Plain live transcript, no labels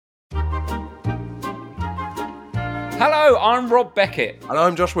Hello, I'm Rob Beckett. And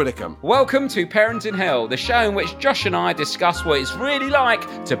I'm Josh Widdicombe. Welcome to Parent in Hell, the show in which Josh and I discuss what it's really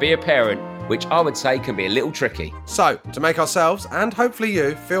like to be a parent, which I would say can be a little tricky. So, to make ourselves, and hopefully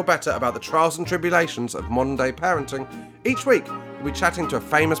you, feel better about the trials and tribulations of modern day parenting, each week we'll be chatting to a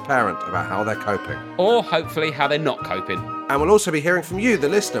famous parent about how they're coping. Or hopefully how they're not coping. And we'll also be hearing from you, the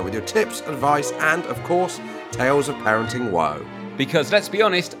listener, with your tips, advice, and, of course, tales of parenting woe. Because let's be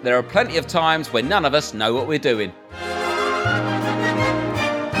honest, there are plenty of times when none of us know what we're doing.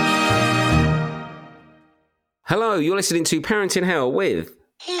 Hello, you're listening to Parent in Hell with...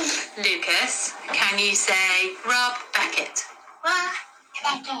 Lucas, can you say Rob Beckett? What?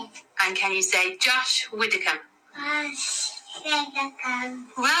 Beckett. And can you say Josh Widdicombe? Widdicombe.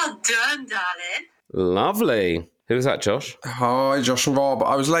 Well done, darling. Lovely. Who was that, Josh? Hi, Josh and Rob.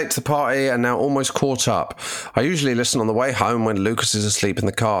 I was late to the party and now almost caught up. I usually listen on the way home when Lucas is asleep in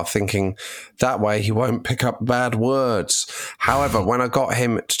the car, thinking that way he won't pick up bad words. However, when I got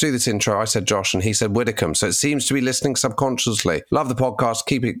him to do this intro, I said Josh and he said Widdicombe, so it seems to be listening subconsciously. Love the podcast.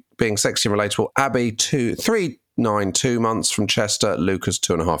 Keep it being sexy and relatable. Abby, 392 months from Chester. Lucas,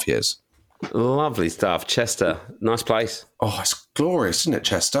 2.5 years. Lovely stuff. Chester. Nice place. Oh, it's glorious, isn't it,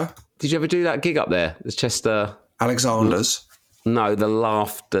 Chester? Did you ever do that gig up there? The Chester... Alexander's? No, the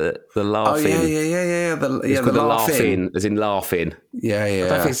laughing. Oh, yeah. The laughing, as in laughing. Yeah. I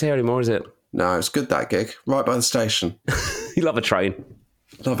don't think it's here anymore, is it? No, it's good, that gig. Right by the station. You love a train.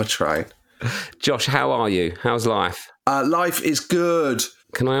 Love a train. Josh, how are you? How's life? Life is good.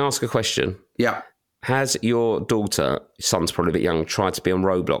 Can I ask a question? Yeah. Has your daughter, son's probably a bit young, tried to be on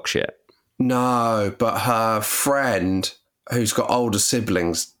Roblox yet? No, but her friend, who's got older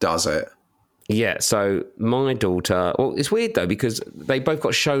siblings, does it. Yeah, so my daughter... Well, it's weird, though, because they both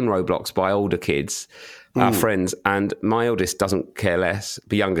got shown Roblox by older kids, our friends, and my eldest doesn't care less.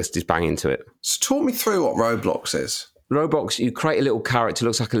 The youngest is bang into it. So talk me through what Roblox is. Roblox, you create a little character,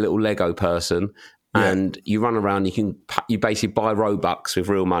 looks like a little Lego person, and you run around, you basically buy Robux with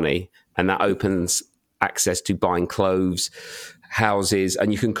real money, and that opens access to buying clothes, houses,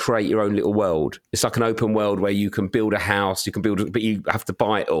 and you can create your own little world. It's like an open world where you can build a house, but you have to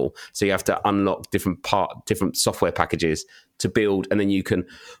buy it all. So you have to unlock different software packages to build, and then you can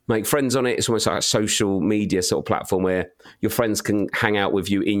make friends on it. It's almost like a social media sort of platform where your friends can hang out with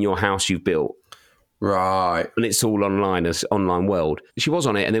you in your house you've built. Right. And it's all online, as online world. She was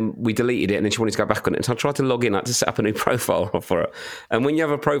on it, and then we deleted it, and then she wanted to go back on it. And so I tried to log in, to set up a new profile for her. And when you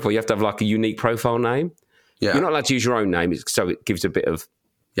have a profile, you have to have like a unique profile name. Yeah. You're not allowed to use your own name, so it gives a bit of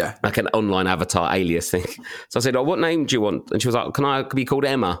like an online avatar alias thing. So I said, what name do you want? And she was like, can I be called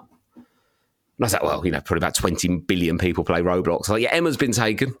Emma? And I was like, well, probably about 20 billion people play Roblox. I was like, yeah, Emma's been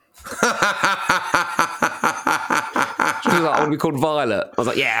taken. She was like, I want to be called Violet. I was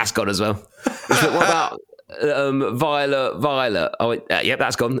like, yeah, that's gone as well. And she went, what about Violet? I went, yeah,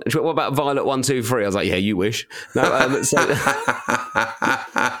 that's gone. And she went, what about Violet 123? I was like, yeah, you wish. No,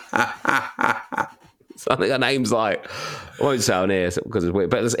 So I think her name's like, I won't say on here because it's weird,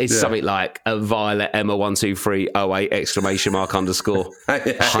 but it's something like a Violet Emma 12308 exclamation mark underscore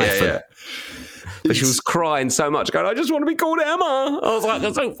hyphen. Yeah. But she was crying so much, going, I just want to be called Emma. I was like,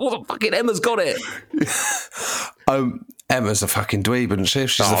 the fucking Emma's got it. Emma's a fucking dweeb, isn't she?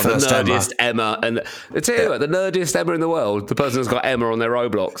 She's the first the nerdiest Emma. And I tell you what, the nerdiest Emma in the world, the person who's got Emma on their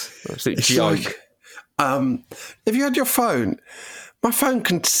Roblox. Absolute joke. Have you had your phone? My phone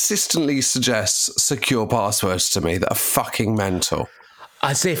consistently suggests secure passwords to me that are fucking mental.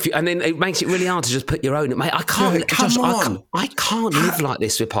 As if, and then it makes it really hard to just put your own. Mate, I can't. I can't live like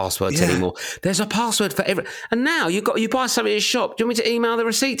this with passwords anymore. There's a password for every. And now you buy something at a shop. Do you want me to email the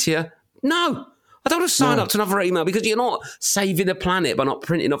receipt to you? No, I don't want to sign up to another email because you're not saving the planet by not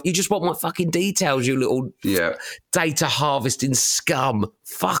printing off. You just want my fucking details, you little data harvesting scum.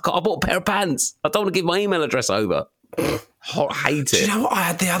 Fuck! I bought a pair of pants. I don't want to give my email address over. I hate it. Do you know what I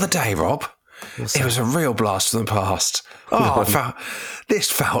had the other day, Rob? It was a real blast from the past.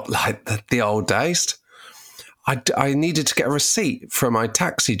 This felt like the old days. I needed to get a receipt for my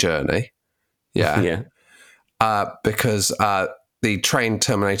taxi journey. Yeah. Because the train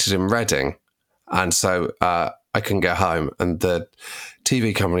terminated in Reading, and so I couldn't get home. And the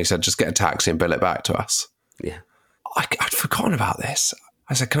TV company said, just get a taxi and bill it back to us. Yeah. I'd forgotten about this.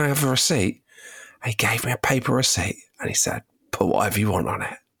 I said, can I have a receipt? And he gave me a paper receipt and he said, put whatever you want on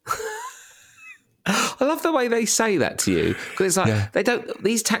it. I love the way they say that to you, because it's like they don't.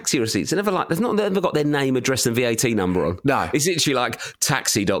 These taxi receipts, they've never got their name, address, and VAT number on. No, it's literally like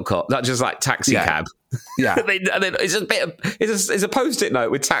taxi.com, not just like taxi cab. Yeah, and then it's a bit. It's a post-it note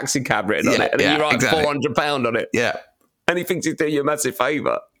with taxi cab written on it, and then you write £400 on it. Yeah, and he thinks he's doing you a massive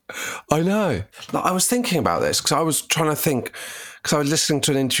favour. I know. Like, I was thinking about this because I was trying to think, because I was listening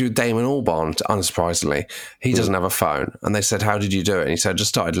to an interview with Damon Albarn, unsurprisingly. He doesn't have a phone. And they said, how did you do it? And he said, I just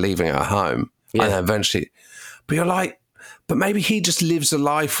started leaving it at home. Yeah. And then eventually, but you're like, but maybe he just lives a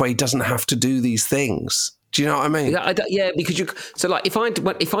life where he doesn't have to do these things. Do you know what I mean? Yeah, because so like if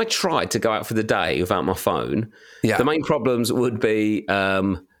I tried to go out for the day without my phone, the main problems would be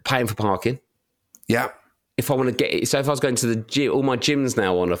paying for parking. Yeah. If I want to get it, so if I was going to the gym, all my gyms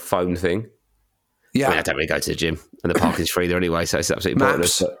now on a phone thing. Yeah. I mean, I don't really go to the gym, and the parking's free there anyway, so it's absolutely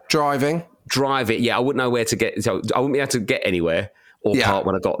pointless. Drive it. Yeah, I wouldn't know where to get. So I wouldn't be able to get anywhere or park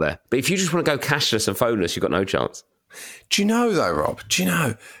when I got there. But if you just want to go cashless and phoneless, you've got no chance. Do you know though, Rob? Do you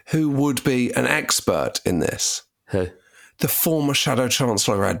know who would be an expert in this? Who? The former Shadow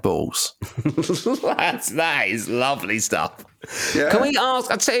Chancellor Ed Balls. that is lovely stuff. Yeah. Can we ask?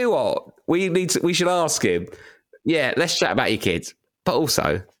 I tell you what, we should ask him. Yeah, let's chat about your kids, but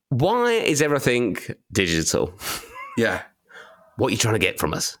also, why is everything digital? Yeah. What are you trying to get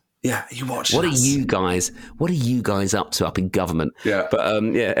from us? Yeah, you watch. What are you guys up to up in government? Yeah. But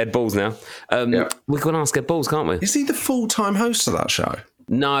Ed Balls now. We're going to ask Ed Balls, can't we? Is he the full-time host of that show?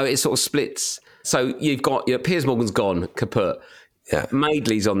 No, it sort of splits. So you've got Piers Morgan's gone, kaput. Yeah.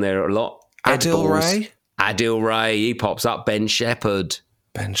 Madeley's on there a lot. Adil Ray, he pops up. Ben Shepherd.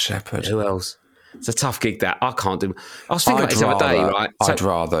 Who else? It's a tough gig that I can't do. I was thinking about this the other day, right? I'd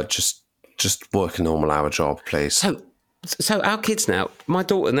rather just work a normal hour job, please. So our kids now, my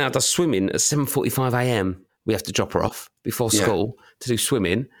daughter now does swimming at 7:45 a.m. We have to drop her off before school to do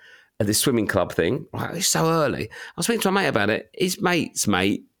swimming at this swimming club thing. Right, it's so early. I was speaking to my mate about it. His mate's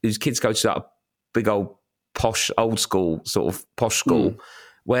mate, whose kids go to that big old posh, old school, sort of posh school,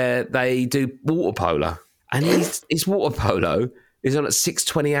 where they do water polo. And his water polo is on at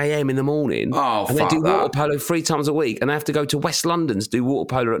 6:20 a.m. in the morning. Oh, and they do water polo 3 times a week. And they have to go to West London to do water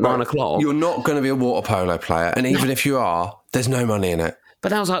polo at 9 o'clock. You're not going to be a water polo player. And even if you are, there's no money in it.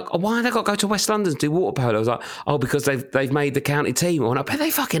 But I was like, why have they got to go to West London to do water polo? I was like, because they've made the county team. I went, I bet they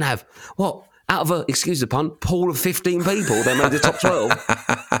fucking have. What? Out of a, excuse the pun, pool of 15 people, they made the top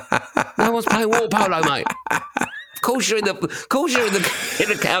 12. No one's playing water polo, mate. Of course you're in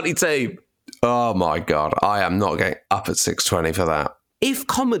the county team. Oh my God, I am not getting up at 6:20 for that. If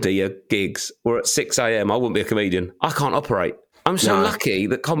comedy gigs were at 6 a.m, I wouldn't be a comedian. I can't operate. I'm so lucky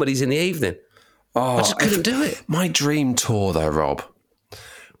that comedy's in the evening. Oh, I just couldn't do it. My dream tour, though, Rob,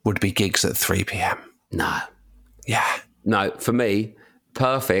 would be gigs at 3 p.m. No. Yeah. No, for me,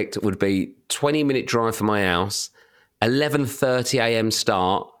 perfect would be 20-minute drive from my house, 11:30 a.m.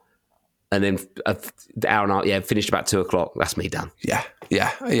 start, and then an hour and a half, finished about 2 o'clock. That's me done. Yeah.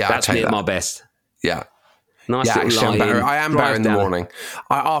 That's me at my best. Yeah. Nice little lie. I am better in the morning.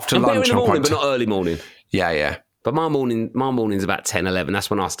 After I'm lunch, better in the morning, but not early morning. Yeah. But my morning's about 10, 11. That's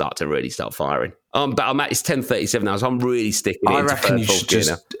when I start to really start firing. But it's 10:37 now, so I'm really sticking it. I reckon you should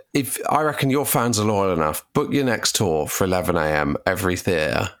just. I reckon your fans are loyal enough. Book your next tour for 11 a.m. every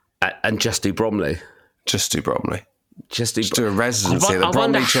theatre, and just do Bromley. Just do Bromley. Just do a residency at the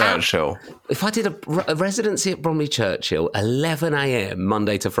Bromley Churchill. If I did a residency at Bromley Churchill, 11 a.m.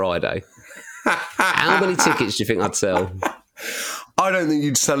 Monday to Friday, how many tickets do you think I'd sell? I don't think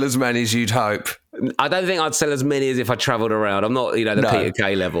you'd sell as many as you'd hope. I don't think I'd sell as many as if I travelled around. I'm not, the Peter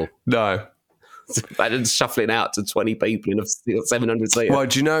Kay level. No. I'm shuffling out to 20 people in a 700 seater. Well,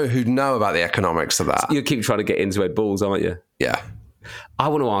 do you know who'd know about the economics of that? You keep trying to get into Ed Balls, aren't you? Yeah. I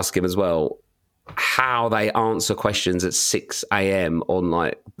want to ask him as well how they answer questions at 6 a.m. on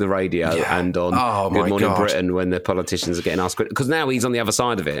like the radio and on Good Morning Britain when the politicians are getting asked questions. Because now he's on the other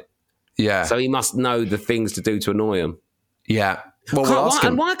side of it. Yeah. So he must know the things to do to annoy him. Yeah. Well, we'll ask him.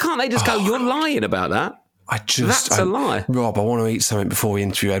 And why can't they just go, you're lying about that? That's a lie. Rob, I want to eat something before we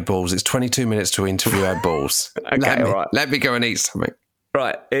interview Ed Balls. It's 22 minutes to interview Ed Balls. Okay, all right. Let me go and eat something.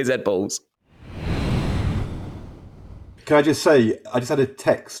 Right, here's Ed Balls. Can I just say, I just had a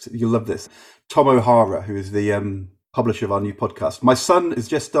text, you'll love this. Tom O'Hara, who is the publisher of our new podcast. My son has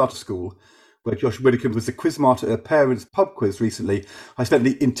just started school, where Josh Widdicombe was the quizmaster at a parents' pub quiz recently. I spent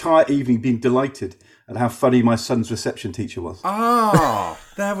the entire evening being delighted at how funny my son's reception teacher was. Oh,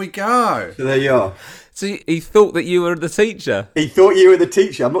 there we go. So there you are. So he thought that you were the teacher? He thought you were the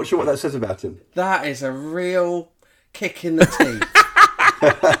teacher. I'm not sure what that says about him. That is a real kick in the teeth.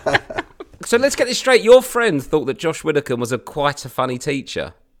 So let's get this straight. Your friend thought that Josh Widdicombe was quite a funny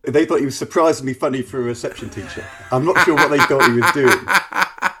teacher. They thought he was surprisingly funny for a reception teacher. I'm not sure what they thought he was doing.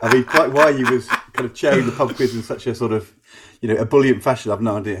 I mean, quite why he was kind of chairing the pub quiz in such a sort of, ebullient fashion, I've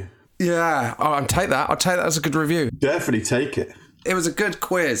no idea. Yeah, I'll take that. I'll take that as a good review. Definitely take it. It was a good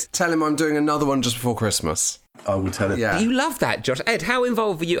quiz. Tell him I'm doing another one just before Christmas. I will tell it. Yeah. You love that, Josh. Ed, how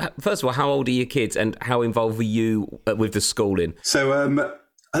involved were you? First of all, how old are your kids and how involved were you with the schooling? So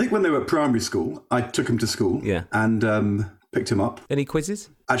I think when they were at primary school, I took them to school and picked them up. Any quizzes?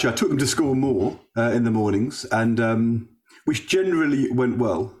 Actually, I took them to school more in the mornings, and which generally went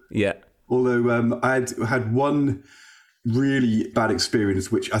well. Yeah. Although I had one really bad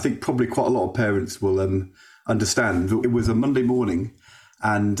experience, which I think probably quite a lot of parents will understand. It was a Monday morning,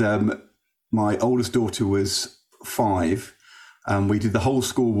 and my oldest daughter was 5, and we did the whole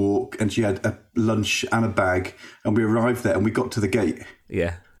school walk, and she had a lunch and a bag, and we arrived there, and we got to the gate.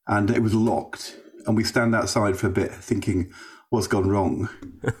 Yeah. And it was locked, and we stand outside for a bit thinking, what's gone wrong?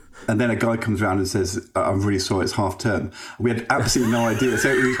 And then a guy comes around and says, I'm really sorry, it's half term. We had absolutely no idea, so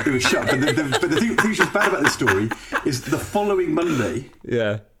it was shut. But the thing which was bad about this story is the following Monday,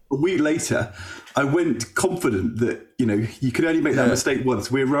 a week later, I went confident that, you could only make that mistake once.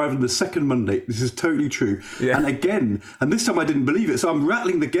 We arrived on the second Monday. This is totally true. Yeah. And again, and this time I didn't believe it. So I'm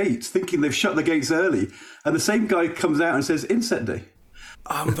rattling the gates, thinking they've shut the gates early. And the same guy comes out and says, inset day.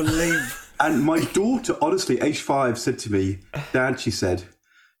 Unbelievable. And my daughter, honestly, age 5, said to me, Dad, she said,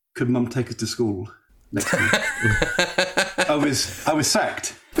 could Mum take us to school next week? I was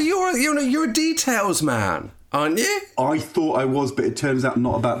sacked. But you're a details man, aren't you? I thought I was, but it turns out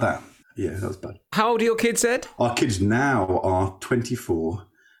not about that. Yeah, that was bad. How old are your kids, Ed? Our kids now are 24,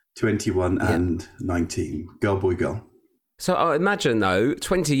 21 and 19. Girl, boy, girl. So I imagine, though,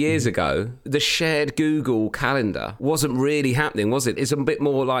 20 years ago, the shared Google calendar wasn't really happening, was it? It's a bit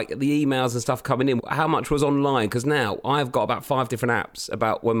more like the emails and stuff coming in. How much was online? Because now I've got about 5 different apps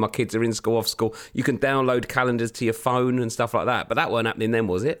about when my kids are in school, off school. You can download calendars to your phone and stuff like that. But that weren't happening then,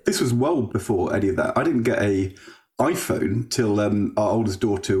 was it? This was well before any of that. I didn't get a iPhone till our oldest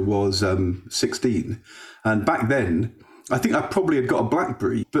daughter was 16. And back then, I think I probably had got a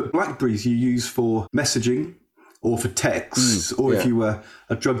BlackBerry. But BlackBerries you use for messaging, or for texts, or if you were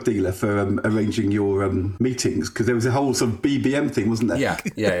a drug dealer for arranging your meetings, because there was a whole sort of BBM thing, wasn't there?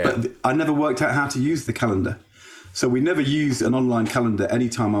 Yeah. But I never worked out how to use the calendar. So we never used an online calendar any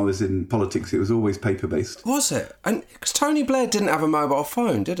time I was in politics. It was always paper-based. Was it? And because Tony Blair didn't have a mobile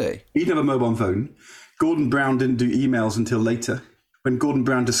phone, did he? He didn't have a mobile phone. Gordon Brown didn't do emails until later. When Gordon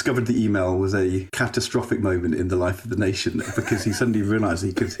Brown discovered the email was a catastrophic moment in the life of the nation, because he suddenly realised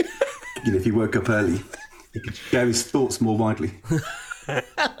he could, if he woke up early, he could share his thoughts more widely.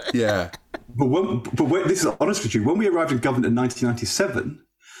 Yeah. But this is honest with you. When we arrived in government in 1997,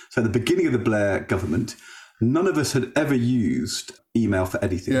 so at the beginning of the Blair government, none of us had ever used email for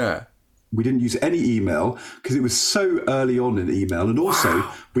anything. Yeah. We didn't use any email because it was so early on in email. And also,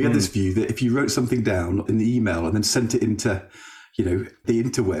 we had this view that if you wrote something down in the email and then sent it into the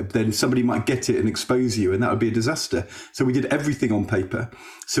interweb, then somebody might get it and expose you, and that would be a disaster. So we did everything on paper.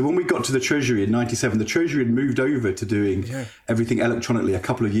 So when we got to the Treasury in 97, the Treasury had moved over to doing everything electronically a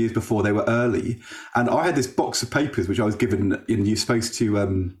couple of years before. They were early. And I had this box of papers, which I was given, and you're supposed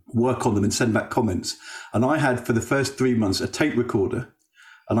to work on them and send back comments. And I had, for the first 3 months, a tape recorder.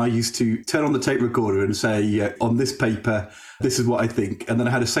 And I used to turn on the tape recorder and say, on this paper, this is what I think. And then I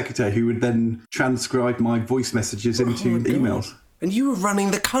had a secretary who would then transcribe my voice messages into emails. And you were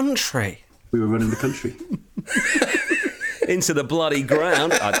running the country. We were running the country. Into the bloody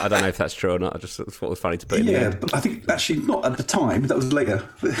ground. I don't know if that's true or not. I just thought it was funny to put in the end. But I think actually not at the time. That was later.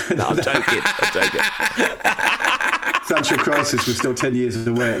 No, I'm joking. Financial crisis was still 10 years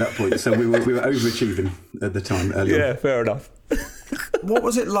away at that point. So we were overachieving at the time. Early on. Fair enough. What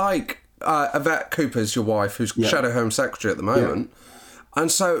was it like? Yvette Cooper's your wife, who's Shadow Home Secretary at the moment. Yeah.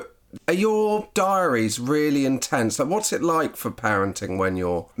 And so are your diaries really intense? Like, what's it like for parenting when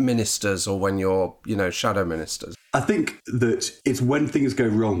you're ministers or when you're, shadow ministers? I think that it's when things go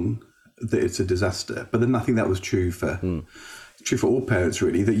wrong that it's a disaster. But then I think that was true for all parents,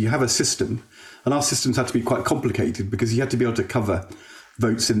 really, that you have a system. And our systems had to be quite complicated because you had to be able to cover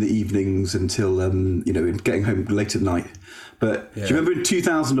votes in the evenings until, getting home late at night. But do you remember in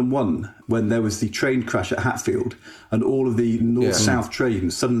 2001 when there was the train crash at Hatfield and all of the north-south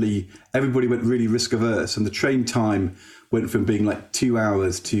trains, suddenly everybody went really risk-averse and the train time went from being like 2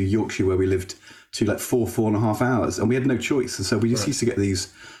 hours to Yorkshire where we lived to like 4.5 hours. And we had no choice. And so we just used to get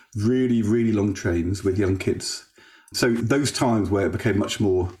these really, really long trains with young kids. So those times where it became much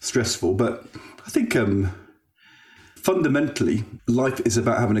more stressful. But I think fundamentally, life is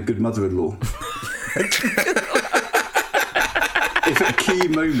about having a good mother-in-law. at key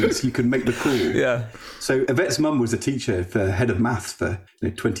moments you can make the call. Yeah. So Yvette's mum was a teacher, head of maths for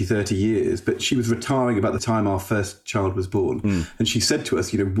 20, 30 years, but she was retiring about the time our first child was born. And she said to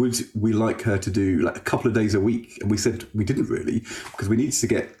us, would we like her to do like a couple of days a week? And we said we didn't really, because we needed to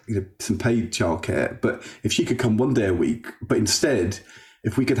get some paid childcare. But if she could come one day a week, but instead,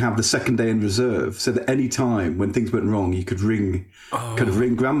 if we could have the second day in reserve, so that any time when things went wrong, you could ring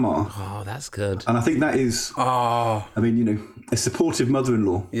grandma. Oh, that's good. And I think that is, a supportive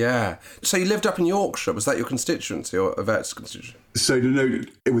mother-in-law. Yeah. So you lived up in Yorkshire. Was that your constituency or Yvette's constituency? So no,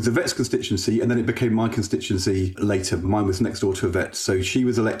 it was Yvette's constituency, and then it became my constituency later. Mine was next door to Yvette. So she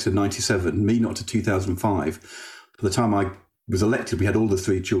was elected in 97, me not to 2005. By the time I was elected, we had all the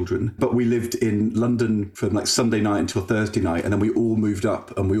 3 children, but we lived in London from like Sunday night until Thursday night, and then we all moved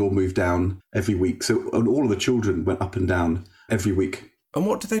up and we all moved down every week. So all of the children went up and down every week. And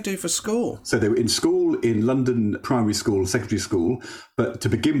what did they do for school? So they were in school in London, primary school, secondary school, but to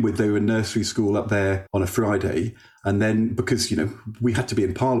begin with, they were in nursery school up there on a Friday. And then because, we had to be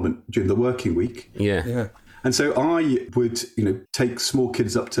in Parliament during the working week. Yeah. And so I would, take small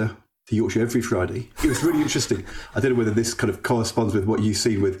kids up to Yorkshire every Friday. It was really interesting. I don't know whether this kind of corresponds with what you've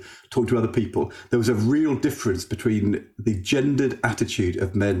seen with talking to other people. There was a real difference between the gendered attitude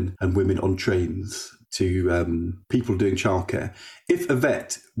of men and women on trains to people doing childcare. If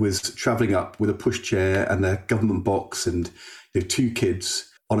Yvette was travelling up with a pushchair and a government box and 2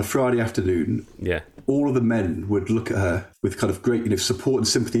 kids on a Friday afternoon, all of the men would look at her with kind of great support and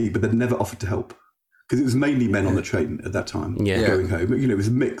sympathy, but they'd never offered to help. Because it was mainly men on the train at that time going home. It was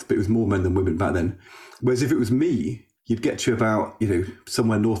mixed, but it was more men than women back then. Whereas if it was me, you'd get to about,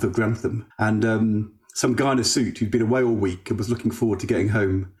 somewhere north of Grantham, and some guy in a suit who'd been away all week and was looking forward to getting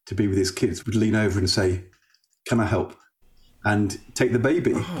home to be with his kids would lean over and say, "Can I help?" and take the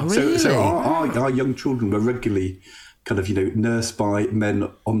baby. Oh, really? So our young children were regularly kind of, nursed by men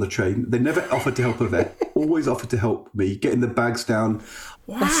on the train. They never offered to help Yvette, always offered to help me, getting the bags down.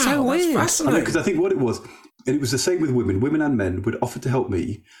 Wow, that's so weird. Fascinating. Because I think what it was, and it was the same with women and men would offer to help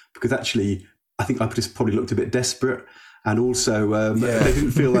me because actually I think I just probably looked a bit desperate. And also, they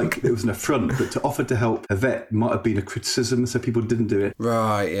didn't feel like it was an affront, but to offer to help Yvette might have been a criticism, so people didn't do it.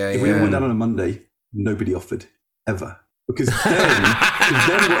 Right, yeah, If we went down on a Monday, nobody offered, ever. Because then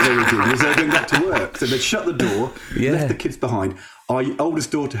what they were doing was they were going back to work. So they'd shut the door, left the kids behind. Our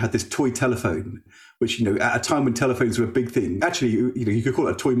oldest daughter had this toy telephone, which, at a time when telephones were a big thing, actually, you could call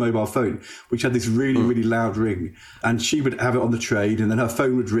it a toy mobile phone, which had this really, really loud ring. And she would have it on the train, and then her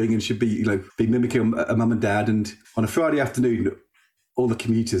phone would ring, and she'd be, be mimicking a mum and dad. And on a Friday afternoon, all the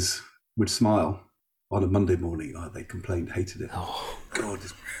commuters would smile. On a Monday morning, they complained, hated it. Oh, God,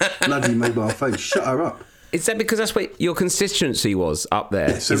 this bloody mobile phone, shut her up. Is that because that's what your constituency was up there?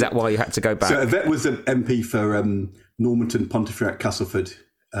 Yeah, so, is that why you had to go back? So Yvette was an MP for Normanton, Pontefract, Castleford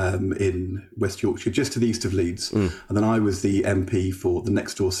in West Yorkshire, just to the east of Leeds. And then I was the MP for the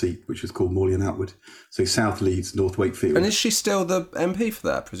next door seat, which was called Morley and Outward. So South Leeds, North Wakefield. And is she still the MP for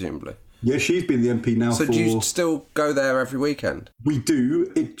that, presumably? Yeah, she's been the MP now So do you still go there every weekend? We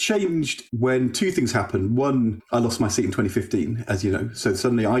do. It changed when 2 things happened. One, I lost my seat in 2015, as you know. So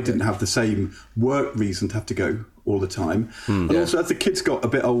suddenly I didn't have the same work reason to have to go all the time. And also as the kids got a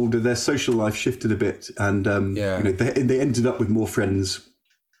bit older, their social life shifted a bit. And they ended up with more friends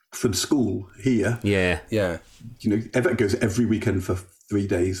from school here. Yeah. Yvette goes every weekend for 3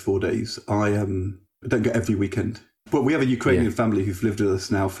 days, 4 days. I don't go every weekend. But we have a Ukrainian family who've lived with us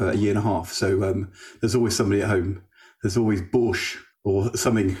now for a year and a half. So there's always somebody at home. There's always borscht or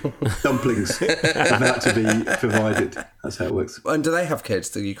something, dumplings about to be provided. That's how it works. And do they have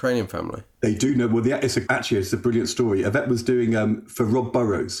kids, the Ukrainian family? They do know. Well, it's a brilliant story. Yvette was doing for Rob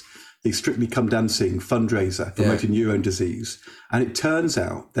Burrows, the Strictly Come Dancing fundraiser promoting neurone disease. And it turns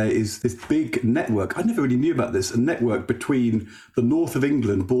out there is this big network. I never really knew about this, a network between the north of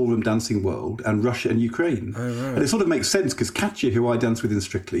England ballroom dancing world and Russia and Ukraine. Oh, right. And it sort of makes sense because Katya, who I dance with in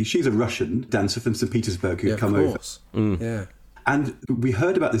Strictly, she's a Russian dancer from St. Petersburg who'd come over. Yeah. And we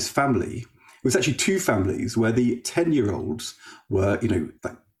heard about this family. It was actually 2 families where the 10-year-olds were,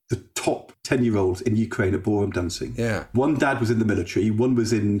 like the top 10-year-olds in Ukraine at ballroom dancing. Yeah. One dad was in the military, one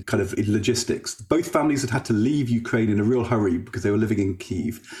was in logistics. Both families had to leave Ukraine in a real hurry because they were living in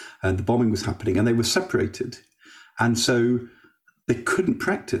Kyiv and the bombing was happening and they were separated. And so they couldn't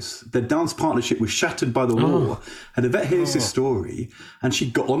practice. Their dance partnership was shattered by the war. And Yvette hears this story and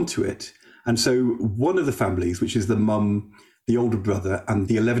she got onto it. And so one of the families, which is the mum, the older brother and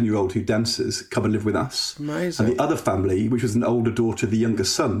the 11-year-old who dances, come and live with us. Amazing. And the other family, which was an older daughter, the younger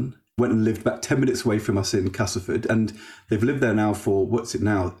son, went and lived about 10 minutes away from us in Castleford. And they've lived there now for,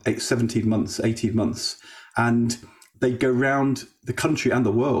 18 months. And they go round the country and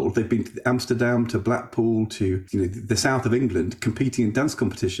the world. They've been to Amsterdam, to Blackpool, to the south of England, competing in dance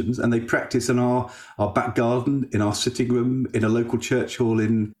competitions, and they practice in our back garden, in our sitting room, in a local church hall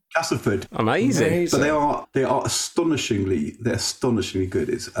in Castleford. Amazing. But they are astonishingly good.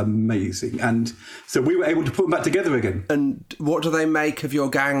 It's amazing. And so we were able to put them back together again. And what do they make of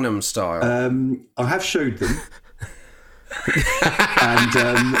your Gangnam Style? I have showed them.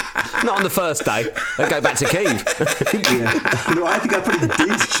 And Not on the first day. They go back to Kyiv. yeah. No, I think I probably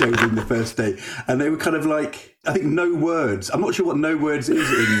did show them the first day, and they were kind of like, I think, no words. I'm not sure what no words is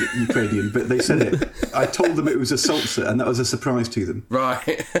in Ukrainian, but they said it. I told them it was a salsa, and that was a surprise to them.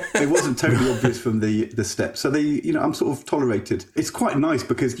 Right. It wasn't totally obvious from the step. So I'm sort of tolerated. It's quite nice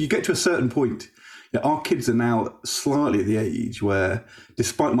because you get to a certain point. Our kids are now slightly at the age where,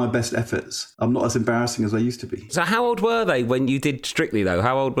 despite my best efforts, I'm not as embarrassing as I used to be. So how old were they when you did Strictly, though?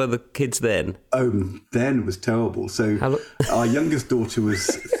 How old were the kids then? Then was terrible. So our youngest daughter was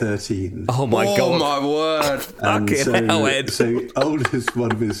 13. Oh, my God. Oh, my word. Fucking hell, Ed. So oldest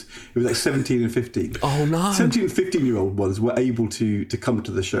one was like 17 and 15. Oh, no. 17 and 15-year-old ones were able to come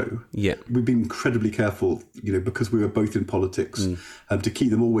to the show. Yeah. We've been incredibly careful, because we were both in politics, to keep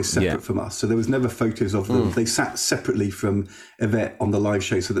them always separate from us. So there was never photos of them. They sat separately from Yvette on the live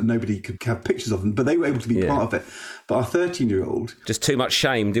show so that nobody could have pictures of them, but they were able to be part of it. But our 13-year-old... Just too much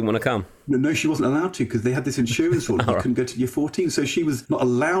shame, didn't want to come. No, she wasn't allowed to because they had this insurance rule. You couldn't go to year 14. So she was not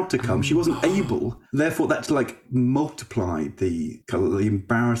allowed to come. She wasn't able. Therefore, that multiplied the kind of the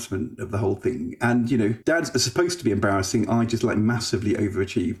embarrassment of the whole thing. And, Dad's are supposed to be embarrassing. I just massively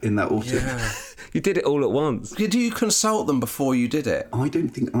overachieved in that autumn. Yeah. You did it all at once. Did you consult them before you did it? I don't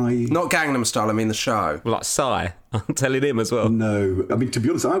think I... Not Gangnam Style, I mean the show. Like Psy. I'm telling him as well. No. I mean, to be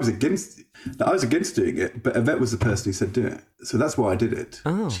honest, I was against doing it, but Yvette was the person who said do it. So that's why I did it.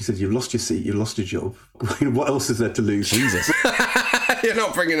 Oh. She said, you've lost your seat, you've lost your job. What else is there to lose? Jesus. You're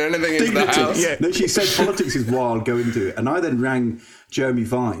not bringing anything into the house. Yeah. No, she said politics is wild, go into it. And I then rang Jeremy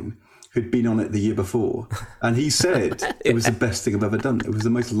Vine, who'd been on it the year before, and he said it was the best thing I've ever done. It was the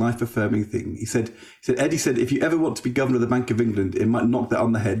most life-affirming thing. He said, Eddie said, if you ever want to be governor of the Bank of England, it might knock that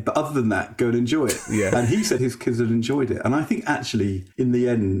on the head, but other than that, go and enjoy it. Yeah. And he said his kids had enjoyed it. And I think actually, in the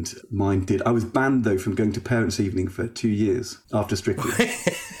end, mine did. I was banned, though, from going to parents' evening for 2 years after Strictly.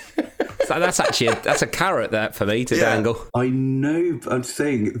 So that's a carrot that for me to dangle. I know, but I'm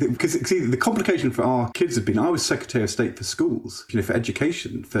saying, because see, the complication for our kids has been, I was Secretary of State for schools, for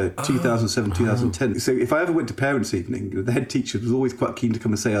education for 2007, 2010. So if I ever went to parents' evening, the head teacher was always quite keen to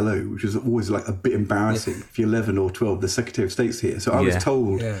come and say hello, which was always a bit embarrassing. If you're 11 or 12, the Secretary of State's here. So I was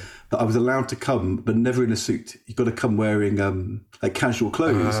told that I was allowed to come, but never in a suit. You've got to come wearing casual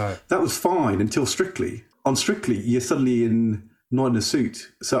clothes. That was fine until Strictly. On Strictly, you're suddenly not in a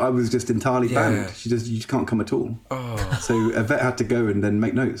suit. So I was just entirely banned. You just can't come at all. So Yvette had to go and then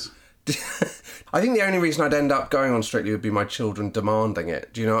make notes. I think the only reason I'd end up going on Strictly would be my children demanding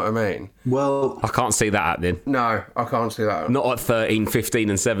it. Do you know what I mean? Well, I can't see that happening. No, I can't see that. Not at 13, 15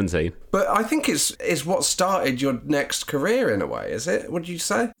 and 17. But I think it's what started your next career in a way, is it? What did you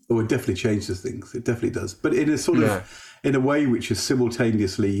say? Oh, it definitely changes things. It definitely does. But in a sort of... in a way which is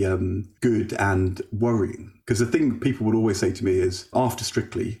simultaneously good and worrying. Because the thing people would always say to me is, after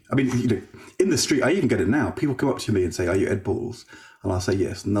Strictly, I mean, in the street, I even get it now. People come up to me and say, are you Ed Balls? And I'll say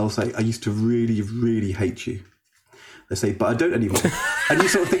yes. And they'll say, I used to really, really hate you. They say, but I don't anymore. And you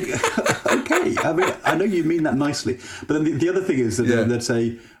sort of think, okay, I mean, I know you mean that nicely. But then the other thing is that they'd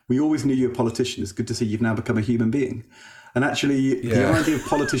say, we always knew you were a politician. It's good to see you've now become a human being. And actually, the idea of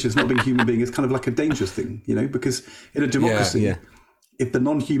politicians not being human beings is kind of like a dangerous thing, because in a democracy, if the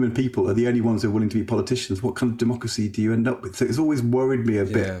non-human people are the only ones who are willing to be politicians, what kind of democracy do you end up with? So it's always worried me a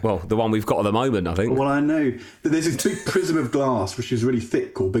bit. Well, the one we've got at the moment, I think. Well, I know. But there's this big prism of glass, which is really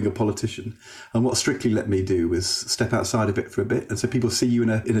thick, called being a politician. And what Strictly let me do was step outside of it for a bit. And so people see you in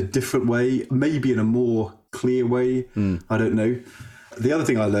a different way, maybe in a more clear way. I don't know. The other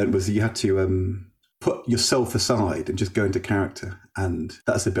thing I learned was that you had to... put yourself aside and just go into character. And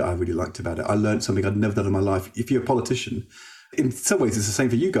that's the bit I really liked about it. I learned something I'd never done in my life. If you're a politician, in some ways it's the same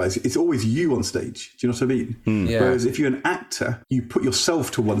for you guys. It's always you on stage. Do you know what I mean? Whereas if you're an actor, you put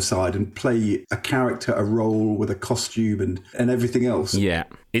yourself to one side and play a character, a role with a costume and everything else. Yeah.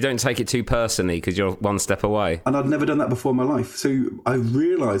 You don't take it too personally because you're one step away. And I'd never done that before in my life. So I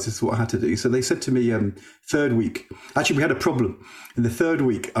realised this is what I had to do. So they said to me, third week, actually we had a problem. In the third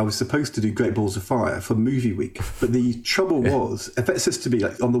week, I was supposed to do Great Balls of Fire for movie week. But the trouble was, Yvette says to me,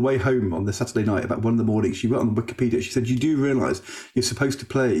 on the way home on the Saturday night, about 1 a.m, she wrote on Wikipedia, she said, you do realise you're supposed to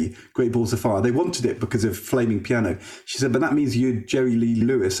play Great Balls of Fire. They wanted it because of Flaming Piano. She said, but that means you're Jerry Lee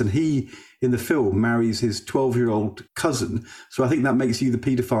Lewis and he in the film marries his 12-year-old cousin. So I think that makes you the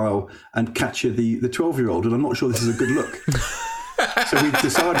paedophile and Katya the 12-year-old. And I'm not sure this is a good look. So we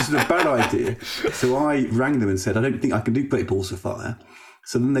decided it's a bad idea. So I rang them and said, I don't think I can do Great Balls of Fire.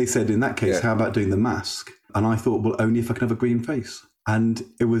 So then they said, in that case, how about doing the mask? And I thought, well, only if I can have a green face. And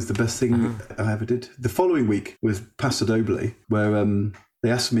it was the best thing I ever did. The following week was Paso Doble, where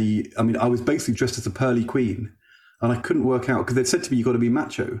they asked me, I was basically dressed as a pearly queen. And I couldn't work out, because they'd said to me, you've got to be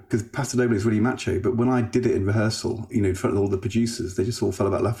macho, because Paso Doble is really macho. But when I did it in rehearsal, in front of all the producers, they just all fell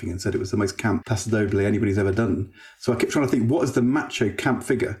about laughing and said it was the most camp Paso Doble anybody's ever done. So I kept trying to think, what is the macho camp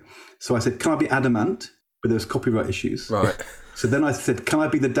figure? So I said, can I be Adamant? But there was copyright issues. Right. So then I said, can I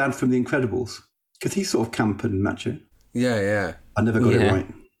be the dad from The Incredibles? Because he's sort of camp and macho. Yeah. I never got it right.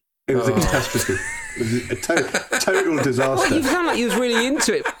 It was a catastrophe. It was a total disaster. Well, you sound like you was really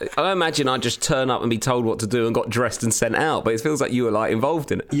into it. I imagine I'd just turn up and be told what to do and got dressed and sent out, but it feels like you were like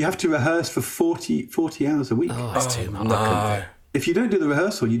involved in it. You have to rehearse for 40 hours a week. Oh, that's too much. No. If you don't do the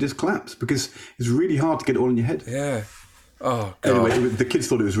rehearsal, you just collapse because it's really hard to get it all in your head. Yeah. Oh, God. Anyway, the kids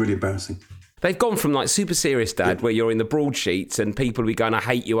thought it was really embarrassing. They've gone from like Super Serious Dad, where you're in the broadsheets and people will be going, I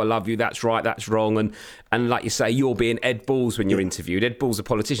hate you, I love you, that's right, that's wrong. And like you say, you're being Ed Balls when you're interviewed. Ed Balls a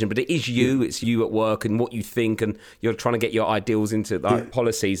politician, but it is you, it's you at work and what you think, and you're trying to get your ideals into like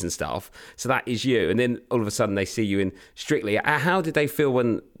policies and stuff. So that is you. And then all of a sudden they see you in Strictly. How did they feel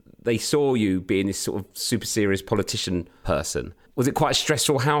when they saw you being this sort of super serious politician person? Was it quite a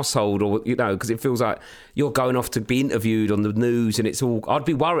stressful household, or because it feels like you're going off to be interviewed on the news, and it's all. I'd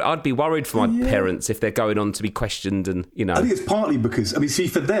be worried for my parents if they're going on to be questioned, and I think it's partly because see,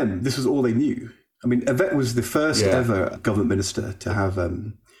 for them, this was all they knew. Yvette was the first ever government minister to have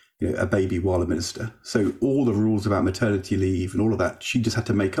a baby while a minister. So all the rules about maternity leave and all of that, she just had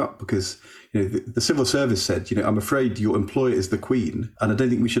to make up because the civil service said, I'm afraid your employer is the Queen, and I don't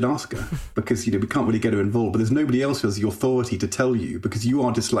think we should ask her because we can't really get her involved. But there's nobody else who has the authority to tell you because you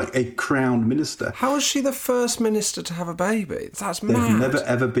are just like a crown minister. How was she the first minister to have a baby? That's mad. There's never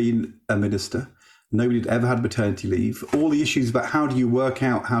ever been a minister. Nobody had ever had maternity leave. All the issues about how do you work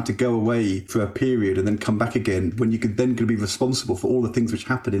out how to go away for a period and then come back again when you could then going to be responsible for all the things which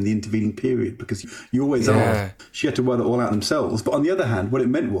happen in the intervening period because you always are. She had to work it all out themselves. But on the other hand, what it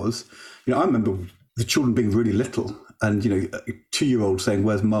meant was, I remember the children being really little and, a 2-year-old saying,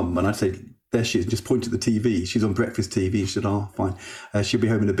 where's mum? And I'd say, there she is, just point at the TV. She's on breakfast TV. She said, oh, fine. She'll be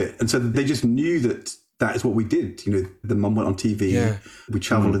home in a bit. And so they just knew that is what we did. The mum went on TV. Yeah. We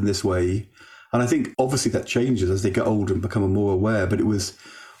travelled in this way. And I think obviously that changes as they get older and become more aware. But it was,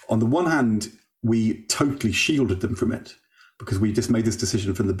 on the one hand, we totally shielded them from it because we just made this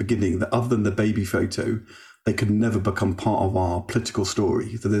decision from the beginning that other than the baby photo, they could never become part of our political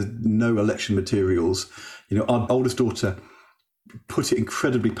story. So there's no election materials. Our oldest daughter put it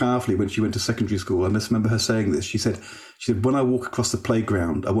incredibly powerfully when she went to secondary school. I just remember her saying this. She said, when I walk across the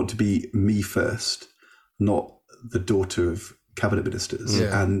playground, I want to be me first, not the daughter of cabinet ministers.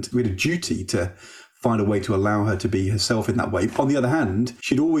 And we had a duty to find a way to allow her to be herself in that way. On the other hand,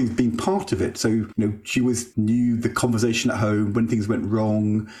 she'd always been part of it. So, she knew the conversation at home when things went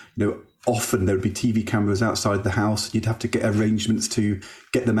wrong. Often there would be TV cameras outside the house. And you'd have to get arrangements to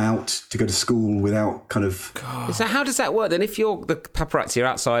get them out to go to school without kind of... God. So how does that work then? If you're the paparazzi are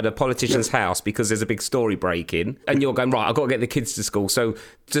outside a politician's house because there's a big story breaking and you're going, right, I've got to get the kids to school. So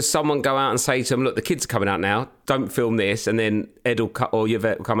does someone go out and say to them, look, the kids are coming out now, don't film this, and then Ed or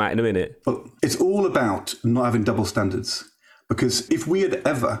Yvette will come out in a minute? Well, it's all about not having double standards. Because if we had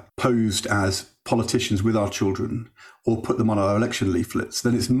ever posed as politicians with our children or put them on our election leaflets,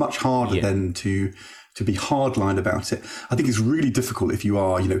 then it's much harder then to be hardline about it. I think it's really difficult if you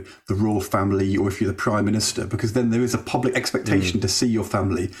are, the royal family or if you're the prime minister, because then there is a public expectation to see your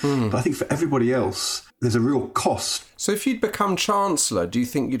family. But I think for everybody else, there's a real cost. So if you'd become Chancellor, do you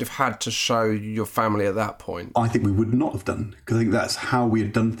think you'd have had to show your family at that point? I think we would not have done, because I think that's how we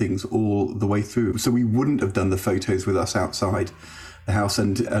had done things all the way through. So we wouldn't have done the photos with us outside the house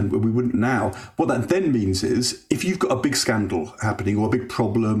and we wouldn't now. What that then means is if you've got a big scandal happening or a big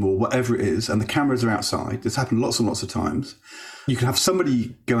problem or whatever it is and the cameras are outside, this happened lots and lots of times, you can have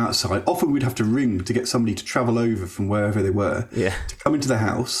somebody go outside. Often we'd have to ring to get somebody to travel over from wherever they were to come into the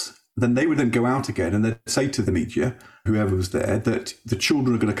house. Then they would then go out again and they'd say to the media, whoever was there, that the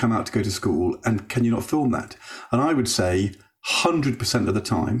children are going to come out to go to school and can you not film that? And I would say 100% of the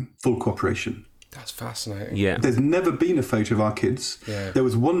time, full cooperation. That's fascinating. Yeah. There's never been a photo of our kids. Yeah. There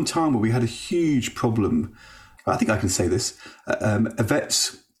was one time where we had a huge problem. I think I can say this.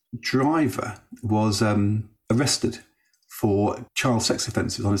 Yvette's driver was arrested for child sex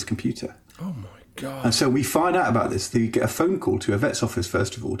offences on his computer. Oh, my God. And so we find out about this. They get a phone call to a vet's office,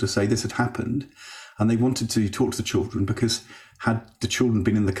 first of all, to say this had happened. And they wanted to talk to the children because had the children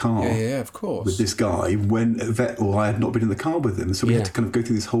been in the car of course, with this guy when a vet or I had not been in the car with them. So we had to kind of go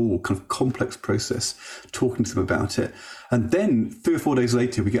through this whole kind of complex process, talking to them about it. And then 3 or 4 days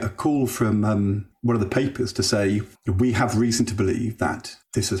later, we get a call from one of the papers to say, we have reason to believe that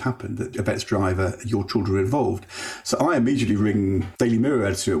this has happened, that a vet's driver, your children are involved. So I immediately ring Daily Mirror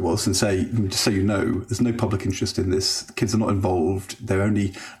editor it was and say, just so you know, there's no public interest in this. The kids are not involved. They're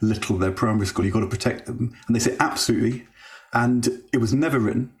only little. They're primary school. You've got to protect them. And they say, absolutely. And it was never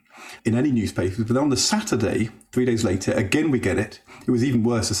written in any newspapers. But on the Saturday, 3 days later, again we get it. It was even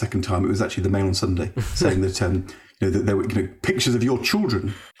worse the second time. It was actually the Mail on Sunday saying that that there were pictures of your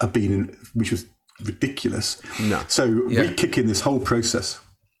children have been in, which was ridiculous. No. So we kick in this whole process.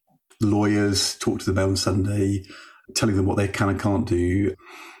 Lawyers talk to the Mail on Sunday, telling them what they can and can't do.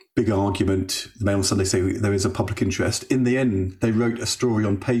 Big argument. The Mail on Sunday say there is a public interest. In the end, they wrote a story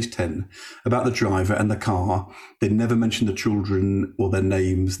on page 10 about the driver and the car. They never mentioned the children or their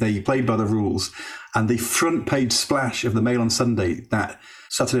names. They played by the rules. And the front page splash of the Mail on Sunday that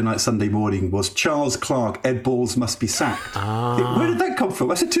Saturday night, Sunday morning was Charles Clark, Ed Balls must be sacked. Where did that come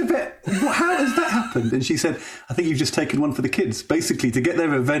from? I said to Yvette, how has that happened? And she said, I think you've just taken one for the kids. Basically, to get their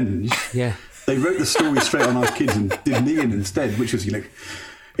revenge, they wrote the story straight on our kids and did me in instead, which was,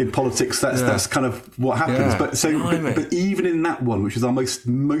 in politics, that's kind of what happens. But even in that one, which was our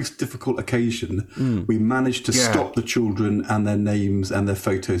most difficult occasion, we managed to stop the children and their names and their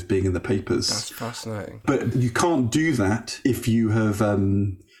photos being in the papers. That's fascinating. But you can't do that if you have,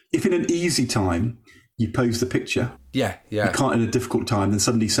 if in an easy time you pose the picture. Yeah. You can't in a difficult time then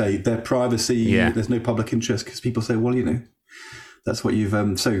suddenly say their privacy, there's no public interest, because people say, well, that's what you've.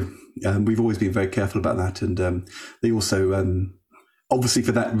 We've always been very careful about that, and they also. Obviously,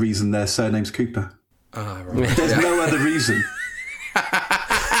 for that reason, their surname's Cooper. Right. There's no other reason.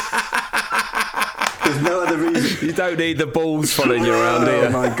 There's no other reason. You don't need the balls following you around here. Oh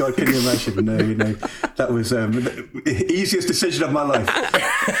my God, can you imagine? No, that was the easiest decision of my life.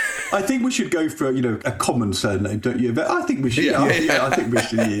 I think we should go for a common surname, don't you? But I think we should. I think we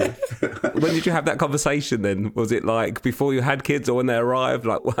should. Yeah. When did you have that conversation then? Was it like before you had kids or when they arrived?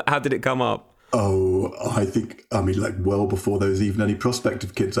 Like, how did it come up? Oh, well before there was even any prospect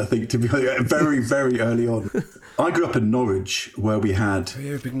of kids, I think, to be very, very early on. I grew up in Norwich, where we had... Oh,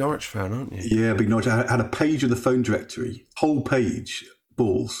 you're a big Norwich fan, aren't you? Yeah, big Norwich. I had a page of the phone directory, whole page,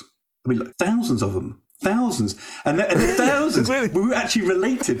 balls. Thousands of them. Thousands. And thousands. Really? We were actually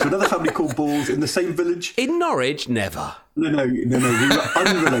related to another family called Balls in the same village. In Norwich? Never. No. We were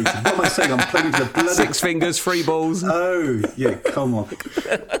unrelated. What am I saying? I'm playing to the bloody... 6 fingers, 3 balls. Oh, yeah, come on.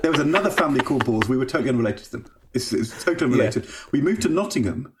 There was another family called Balls. We were totally unrelated to them. It's totally unrelated. Yeah. We moved to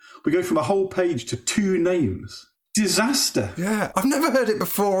Nottingham. We go from a whole page to 2 names. Disaster. Yeah, I've never heard it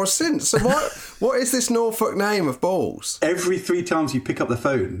before or since. So what is this Norfolk name of Balls? Every 3 times you pick up the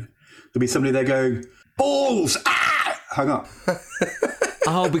phone, there'll be somebody there going, Balls! Ah! Hung up.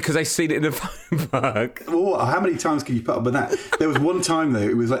 Oh, because they've seen it in the phone book. Oh, how many times can you put up with that? There was one time, though,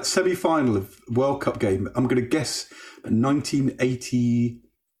 it was like semi-final of World Cup game. I'm going to guess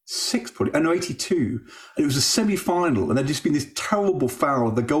 1986, probably. No, 82. And it was a semi-final, and there'd just been this terrible foul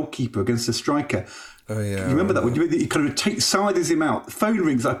of the goalkeeper against the striker. Oh, yeah. You remember that? You kind of sidles him out. The phone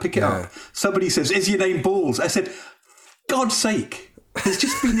rings, I pick it up. Somebody says, is your name Balls? I said, God's sake. There's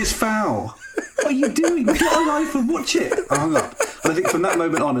just been this foul. What are you doing? Get a life and watch it. I hung up. And I think from that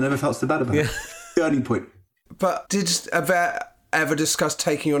moment on, I never felt so bad about it. Turning point. But did a vet ever discuss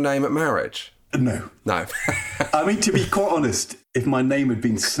taking your name at marriage? No. I mean, to be quite honest, if my name had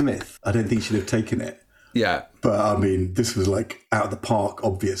been Smith, I don't think she'd have taken it. Yeah. But I mean, this was like out of the park,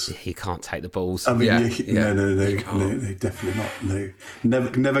 obvious. He can't take the balls. I mean, no, definitely not. No,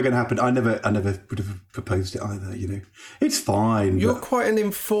 never going to happen. I never would have proposed it either. It's fine. You're quite an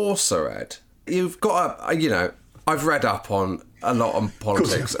enforcer, Ed. You've got I've read up on a lot on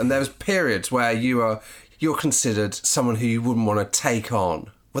politics, and there's periods where you're considered someone who you wouldn't want to take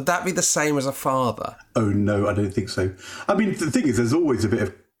on. Would that be the same as a father? Oh no, I don't think so. I mean, the thing is, there's always a bit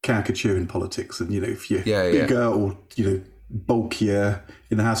of caricature in politics, and if you're bigger or bulkier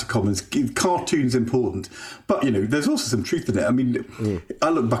in the House of Commons, cartoon's important, but there's also some truth in it. I mean, I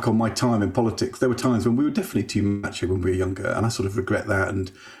look back on my time in politics. There were times when we were definitely too macho when we were younger, and I sort of regret that.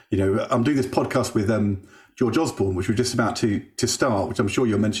 And I'm doing this podcast with George Osborne, which we're just about to start, which I'm sure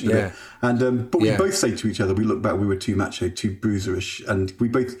you'll mention a bit. And but we both say to each other, we look back, we were too macho, too bruiserish, and we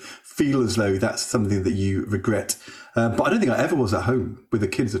both feel as though that's something that you regret. But I don't think I ever was at home with the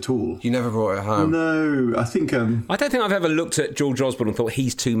kids at all. You never brought it home? No, I think... I don't think I've ever looked at George Osborne and thought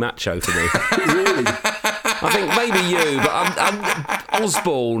he's too macho for me. Really? I think maybe you, but I'm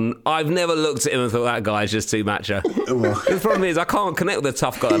Osborne, I've never looked at him and thought that guy's just too macho. Well, The problem is I can't connect with a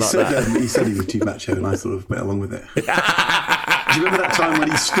tough guy like that. he said he was too macho, and I sort of went along with it. Do you remember that time when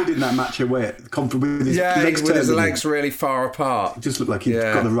he stood in that macho way, with his legs with his turned? legs really far apart? It just looked like he'd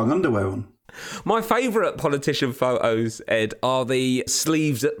got the wrong underwear on. My favourite politician photos, Ed, are the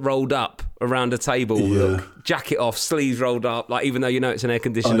sleeves that rolled up around a table look. Jacket off, sleeves rolled up, like even though you know it's an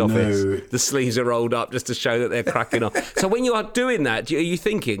air-conditioned office, the sleeves are rolled up just to show that they're cracking on. So when you are doing that, are you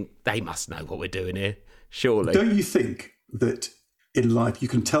thinking, they must know what we're doing here, surely? Don't you think that in life you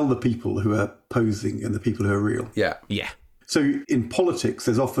can tell the people who are posing and the people who are real? Yeah. Yeah. So in politics,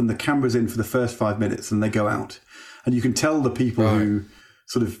 there's often the cameras in for the first 5 minutes and they go out. And you can tell the people who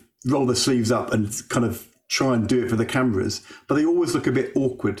sort of roll their sleeves up and kind of try and do it for the cameras, but they always look a bit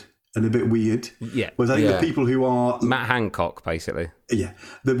awkward and a bit weird. Yeah. Whereas I think the people who are... Matt Hancock, basically. Yeah.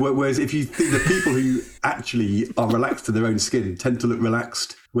 Whereas if you think the people who actually are relaxed to their own skin tend to look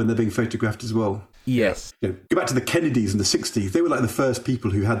relaxed when they're being photographed as well. Yes. Go back to the Kennedys in the 60s. They were like the first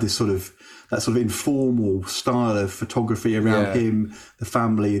people who had this sort of informal style of photography around him, the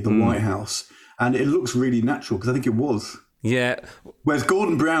family, the White House. And it looks really natural because I think it was. Yeah. Whereas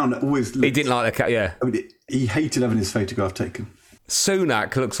Gordon Brown always... He didn't like the cat, yeah. I mean, he hated having his photograph taken.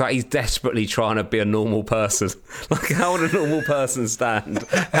 Sunak looks like he's desperately trying to be a normal person. Like, how would a normal person stand?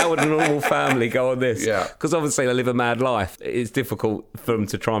 How would a normal family go on this? Yeah. Because obviously they live a mad life. It's difficult for them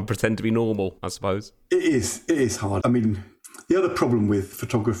to try and pretend to be normal, I suppose. It is hard. I mean, the other problem with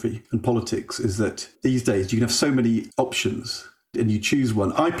photography and politics is that these days you can have so many options and you choose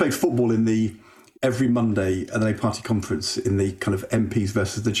one. I played football in the every Monday LA Party conference in the kind of MPs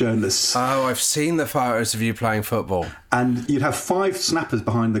versus the journalists. Oh, I've seen the photos of you playing football. And you'd have 5 snappers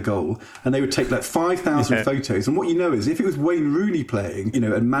behind the goal and they would take like 5,000 photos. And what you know is if it was Wayne Rooney playing,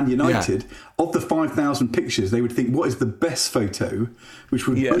 and Man United, of the 5,000 pictures, they would think, what is the best photo, which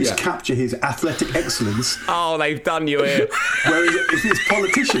would most capture his athletic excellence? Oh, they've done you here. Whereas if it's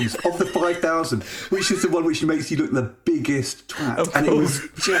politicians, of the 5,000, which is the one which makes you look the biggest twat? And it was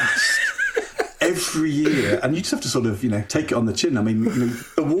just... every year, and you just have to sort of, take it on the chin. I mean,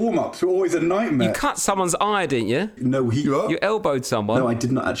 the warm-ups were always a nightmare. You cut someone's eye, didn't you? No, You elbowed someone. No, I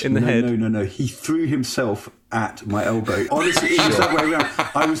did not actually. In the head. No. He threw himself at my elbow. Honestly, it was that way around.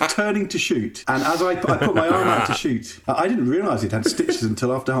 I was turning to shoot, and as I put my arm out to shoot, I didn't realise it had stitches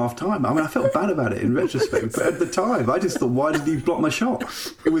until after half time. I mean, I felt bad about it in retrospect, but at the time, I just thought, why did he block my shot?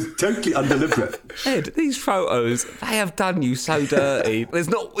 It was totally undeliberate. Ed, these photos, they have done you so dirty. There's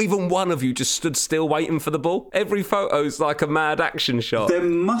not even one of you just stood still waiting for the ball. Every photo's like a mad action shot. There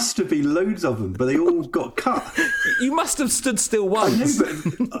must have been loads of them, but they all got cut. You must have stood still once. I know,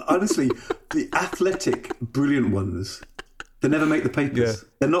 but honestly, the athletic, brilliant ones, they never make the papers. Yeah.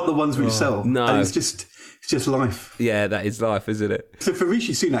 They're not the ones we sell. No. And it's just life. Yeah, that is life, isn't it? So for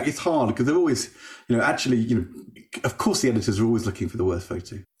Rishi Sunak, it's hard because they're always, of course the editors are always looking for the worst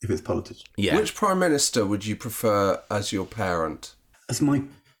photo if it's politics. Yeah. Which Prime Minister would you prefer as your parent? As my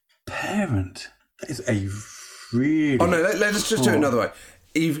parent? That is a really... Oh, no, let's just do it another way.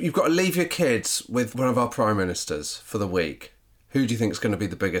 You've got to leave your kids with one of our Prime Ministers for the week. Who do you think is going to be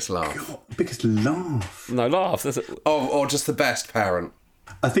the biggest laugh? God, biggest laugh? No, laugh. Or just the best parent?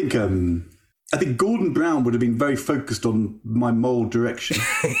 I think Gordon Brown would have been very focused on my moral direction.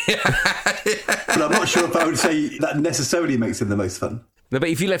 But I'm not sure if I would say that necessarily makes him the most fun. No, but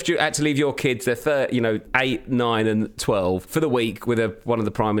if you had to leave your kids, they're 8, 9 and 12 for the week with one of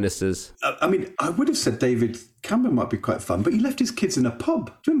the Prime Ministers. I mean, I would have said David Cameron might be quite fun, but he left his kids in a pub.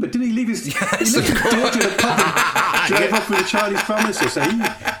 Do you remember? Didn't he leave his daughter in a pub and drive off with a Chinese Prime Minister? So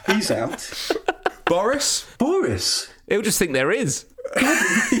he's out. Boris? He'll just think there is.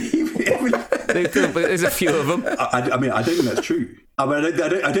 There's a few of them. I mean, I don't think that's true. I mean, I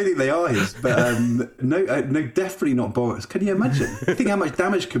don't think they are his, but no, definitely not Boris. Can you imagine? Think how much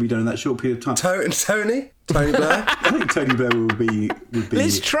damage could be done in that short period of time. Tony Blair? I think Tony Blair would be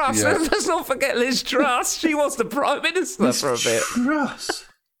Liz Truss. Yeah. Let's not forget Liz Truss. She was the Prime Minister for a bit. Truss.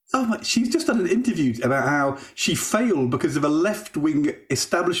 Oh my, she's just done an interview about how she failed because of a left-wing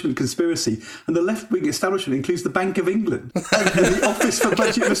establishment conspiracy, and the left-wing establishment includes the Bank of England and the Office for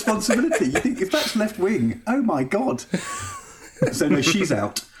Budget Responsibility. You think, if that's left-wing, oh my God. So no, she's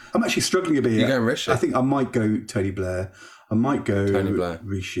out. I'm actually struggling a bit here. You're going Rishi. I think I might go Tony Blair. I might go Tony Blair.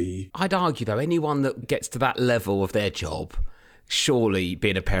 Rishi. I'd argue, though, anyone that gets to that level of their job, surely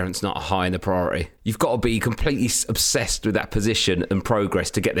being a parent's not high in the priority. You've got to be completely obsessed with that position and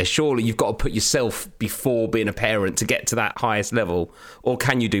progress to get there. Surely you've got to put yourself before being a parent to get to that highest level. Or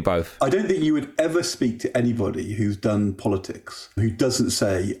can you do both? I don't think you would ever speak to anybody who's done politics who doesn't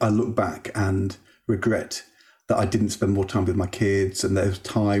say, I look back and regret that I didn't spend more time with my kids, and there's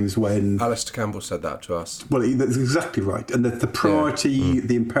times when... Alistair Campbell said that to us. Well, that's exactly right. And the priority,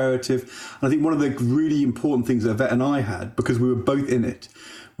 the imperative. And I think one of the really important things that Yvette and I had, because we were both in it,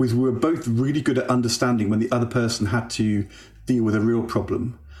 was we were both really good at understanding when the other person had to deal with a real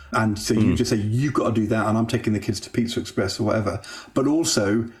problem. And so you just say, you've got to do that, and I'm taking the kids to Pizza Express or whatever. But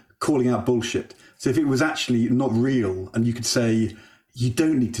also calling out bullshit. So if it was actually not real, and you could say... You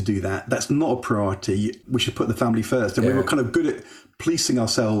don't need to do that. That's not a priority. We should put the family first. And we were kind of good at policing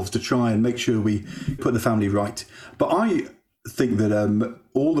ourselves to try and make sure we put the family right. But I think that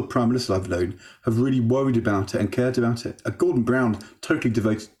all the prime ministers I've known have really worried about it and cared about it. Gordon Brown, totally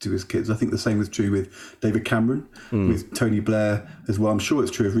devoted to his kids. I think the same was true with David Cameron, with Tony Blair as well. I'm sure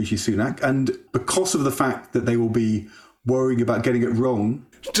it's true of Rishi Sunak. And because of the fact that they will be worrying about getting it wrong...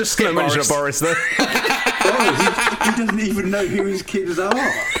 Just get Boris there. He doesn't even know who his kids are.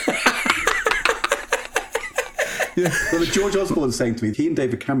 Well, George Osborne's saying to me, he and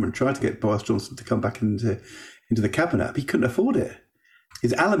David Cameron tried to get Boris Johnson to come back into the cabinet, but he couldn't afford it.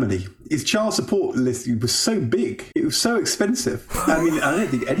 His alimony, his child support list was so big, it was so expensive. I mean, I don't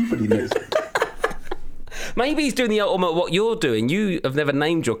think anybody knows. Maybe he's doing the ultimate what you're doing. You have never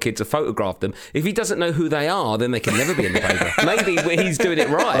named your kids or photographed them. If he doesn't know who they are, then they can never be in the paper. Maybe he's doing it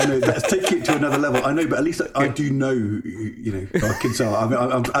right. I know, that's taking it to another level. I know, but at least I do know, who our kids are. I mean,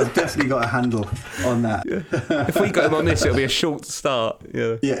 I've definitely got a handle on that. Yeah. If we got him on this, it'll be a short start.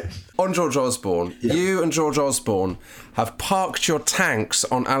 Yeah. On George Osborne, you and George Osborne have parked your tanks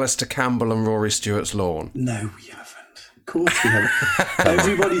on Alistair Campbell and Rory Stewart's lawn. No, we haven't. Of course we haven't.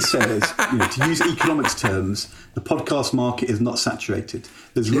 Everybody says, to use economics terms, the podcast market is not saturated.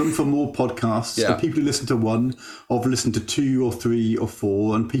 There's room for more podcasts. The people who listen to one, or listen to 2 or 3 or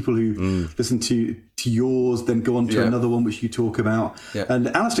 4, and people who listen to yours, then go on to another one which you talk about. Yeah. And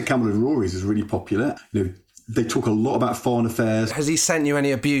Alistair Campbell and Rory's is really popular. They talk a lot about foreign affairs. Has he sent you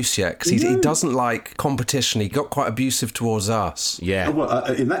any abuse yet? Because he doesn't like competition. He got quite abusive towards us. Yeah. Well,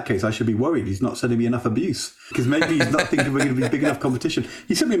 in that case, I should be worried he's not sending me enough abuse. Because maybe he's not thinking we're going to be big enough competition.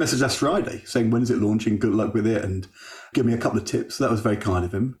 He sent me a message last Friday saying, when's it launching? Good luck with it. And give me a couple of tips. That was very kind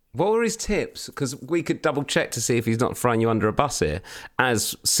of him. What were his tips? Because we could double check to see if he's not throwing you under a bus here,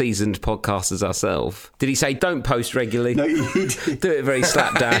 as seasoned podcasters ourselves. Did he say don't post regularly? No, he did. Do it very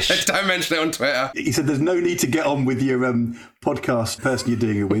slapdash. Don't mention it on Twitter. He said there's no need to get on with your podcast person you're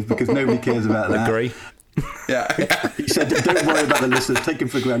doing it with because nobody cares about that. Agree. Yeah. He said don't worry about the listeners, take them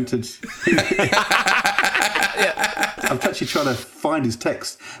for granted. I'm actually trying to find his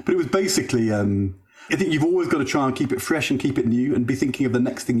text, but it was basically... I think you've always got to try and keep it fresh and keep it new and be thinking of the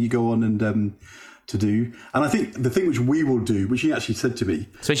next thing you go on and to do. And I think the thing which we will do, which he actually said to me...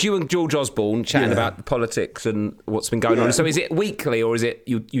 So it's you and George Osborne chatting about the politics and what's been going on. So is it weekly or is it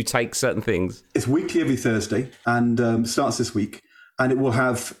you take certain things? It's weekly every Thursday and starts this week. And it will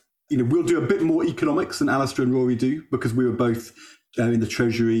have... we'll do a bit more economics than Alistair and Rory do because we were both... in the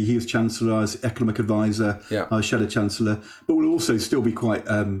Treasury, he was Chancellor, I was Economic Advisor, I was Shadow Chancellor, but we'll also still be quite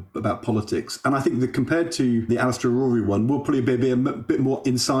about politics. And I think that compared to the Alistair Rory one, we'll probably be a bit more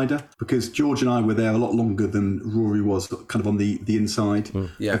insider because George and I were there a lot longer than Rory was, kind of on the inside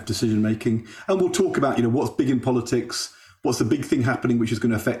of decision making. And we'll talk about, what's big in politics, what's the big thing happening which is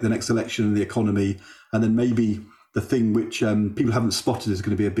going to affect the next election and the economy, and then maybe the thing which people haven't spotted is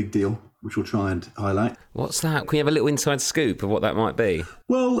going to be a big deal, which we'll try and highlight. What's that? Can you have a little inside scoop of what that might be?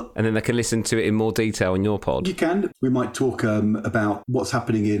 Well... And then they can listen to it in more detail on your pod. You can. We might talk about what's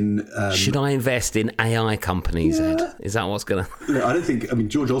happening in... Should I invest in AI companies, Ed? Is that what's going to... I don't think...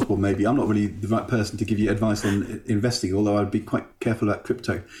 George Osborne, maybe. I'm not really the right person to give you advice on investing, although I'd be quite careful about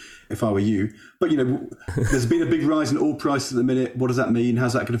crypto if I were you. But, there's been a big rise in oil prices at the minute. What does that mean?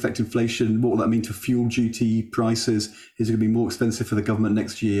 How's that going to affect inflation? What will that mean to fuel duty prices? Is it going to be more expensive for the government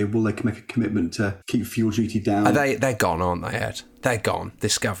next year? Will they make a commitment to keep fuel duty down? They're gone, aren't they, Ed? They're gone,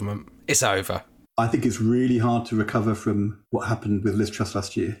 this government. It's over. I think it's really hard to recover from what happened with Liz Truss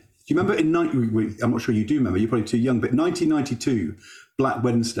last year. Do you remember I'm not sure you do remember, you're probably too young, but 1992, Black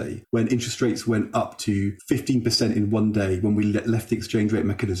Wednesday, when interest rates went up to 15% in one day when we left the exchange rate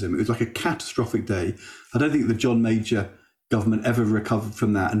mechanism. It was like a catastrophic day. I don't think the John Major government ever recovered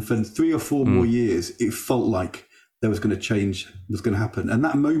from that. And for 3 or 4 more years, it felt like there was going to change, was going to happen. And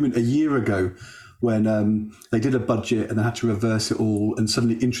that moment a year ago when they did a budget and they had to reverse it all, and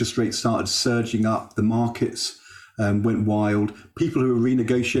suddenly interest rates started surging up, the markets went wild. People who were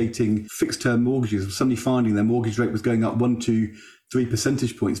renegotiating fixed-term mortgages were suddenly finding their mortgage rate was going up 1, 2, 3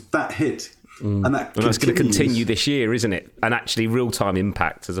 percentage points. That hit. And that's going to continue this year, isn't it? And actually real-time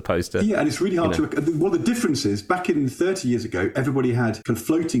impact as opposed to... Yeah, and it's really hard to... Well, the difference is, back in 30 years ago, everybody had kind of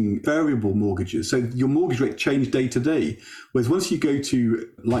floating variable mortgages. So your mortgage rate changed day to day. Whereas once you go to,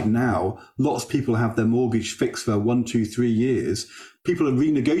 like now, lots of people have their mortgage fixed for 1, 2, 3 years. People are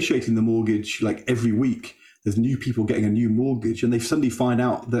renegotiating the mortgage like every week. There's new people getting a new mortgage, and they suddenly find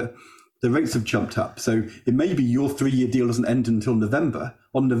out that the rates have jumped up. So it may be your 3-year deal doesn't end until November.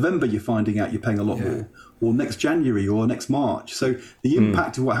 On November, you're finding out you're paying a lot more, or next January or next March. So the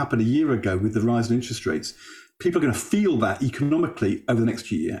impact of what happened a year ago with the rise in interest rates, people are going to feel that economically over the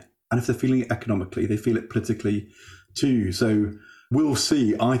next year. And if they're feeling it economically, they feel it politically too. So we'll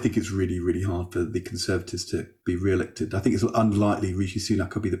see. I think it's really, really hard for the Conservatives to be re-elected. I think it's unlikely Rishi Sunak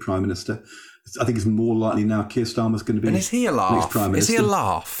could be the Prime Minister. I think it's more likely now Keir Starmer's going to be. And is he a laugh? Next Prime Minister. Is he a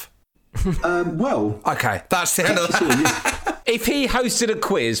laugh? Well, okay, that's the end of that. If he hosted a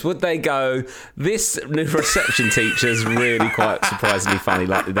quiz, would they go, this new reception teacher's really quite surprisingly funny,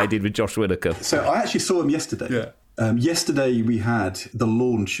 like they did with Josh Whittaker? So I actually saw him yesterday. Yeah. Yesterday we had the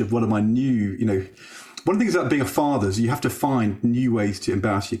launch of one of my new, one of the things about being a father is you have to find new ways to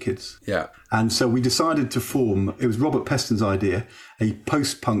embarrass your kids. Yeah. And so we decided to form, it was Robert Peston's idea, a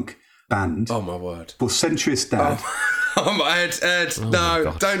post-punk band. Oh, my word. For Centrist Dad. Oh my Ed,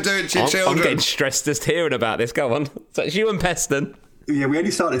 no, don't do it to your children. I'm getting stressed just hearing about this. Go on. So it's you and Peston. Yeah, we only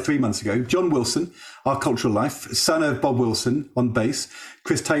started 3 months ago. John Wilson, our cultural life, son of Bob Wilson on bass,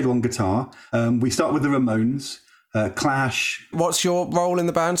 Chris Taylor on guitar. We start with the Ramones, Clash. What's your role in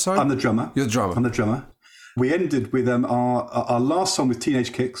the band, sorry? I'm the drummer. You're the drummer. I'm the drummer. We ended with our last song with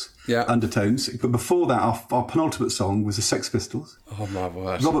Teenage Kicks, Undertones. But before that, our penultimate song was the Sex Pistols. Oh, my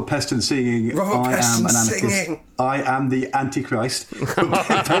word. Robert Peston singing, Robert Peston am an anarchist. Singing. I am the Antichrist.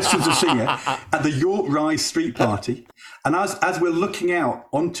 Peston's a singer at the York Rise Street Party. And as we're looking out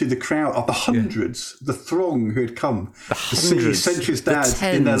onto the crowd of the hundreds, the throng who had come to see Centrist Dads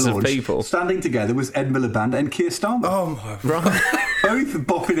in their launch, people standing together was Ed Miliband and Keir Starmer. Oh, my God. Both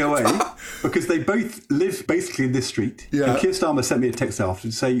bopping away because they both live basically in this street. Yeah. And Keir Starmer sent me a text after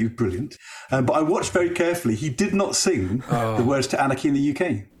to say he was brilliant. But I watched very carefully. He did not sing the words to Anarchy in the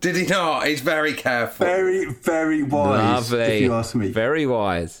UK. Did he not? He's very careful. Very, very wise, Lovely. if you ask me. Very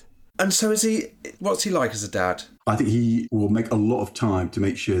wise. And so what's he like as a dad? I think he will make a lot of time to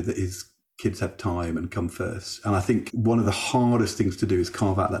make sure that his kids have time and come first. And I think one of the hardest things to do is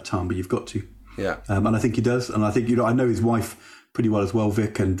carve out that time, but you've got to. Yeah. And I think he does. And I think, I know his wife pretty well as well,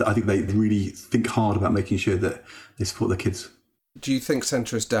 Vic, and I think they really think hard about making sure that they support their kids. Do you think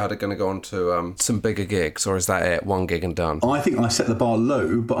Centrist Dad are going to go on to some bigger gigs, or is that it, one gig and done? I think I set the bar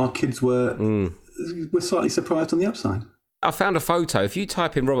low, but our kids were slightly surprised on the upside. I found a photo. If you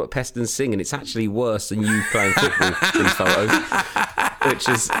type in Robert Peston singing, it's actually worse than you playing football in photos, which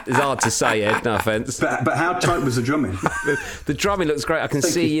is hard to say, Ed, no offence. But how tight was the drumming? The drumming looks great. I can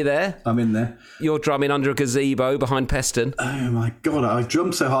see you there. I'm in there. You're drumming under a gazebo behind Peston. Oh, my God. I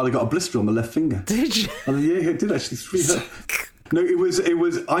drummed so hard I got a blister on my left finger. Did you? Yeah, it did actually. No, it was,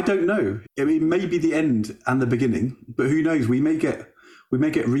 I don't know. I mean, maybe the end and the beginning, but who knows? We may get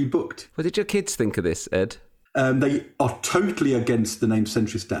rebooked. What did your kids think of this, Ed? They are totally against the name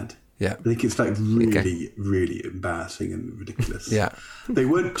Centrist Dad. Yeah. I think it's like really, really embarrassing and ridiculous. Yeah. They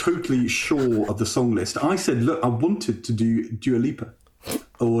weren't totally sure of the song list. I said, look, I wanted to do Dua Lipa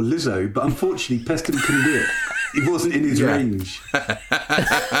or Lizzo, but unfortunately Peston couldn't do it. It wasn't in his range.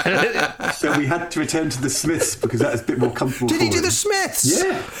 So we had to return to the Smiths because that was a bit more comfortable. Did he do the Smiths?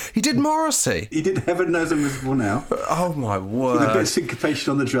 Yeah. He did Morrissey. He did Heaven Knows I'm Miserable Now. Oh, my word. With a bit of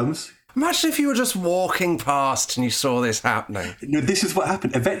syncopation on the drums. Imagine if you were just walking past and you saw this happening. No, this is what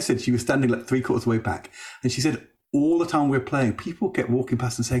happened. Yvette said she was standing like 3/4 way back. And she said, all the time we were playing, people kept walking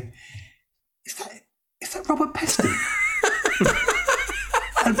past and saying, is that Robert Peston?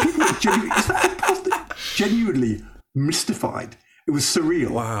 And people were genuinely mystified. It was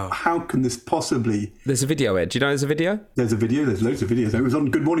surreal. Wow. How can this possibly... There's a video, Ed. Do you know there's a video? There's a video. There's loads of videos. It was on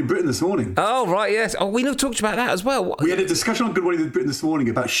Good Morning Britain this morning. Oh, right, yes. Oh, we talked about that as well. We had a discussion on Good Morning Britain this morning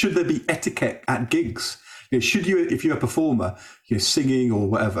about should there be etiquette at gigs? Should you, if you're a performer, singing or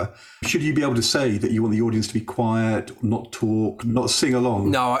whatever, should you be able to say that you want the audience to be quiet, not talk, not sing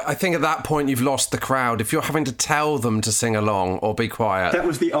along? No, I think at that point you've lost the crowd. If you're having to tell them to sing along or be quiet. That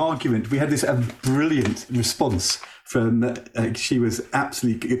was the argument. We had this brilliant response from she was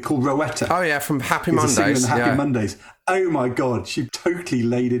absolutely called Rowetta. Oh yeah, from Happy Mondays. Mondays. Happy Mondays. Oh my God, she totally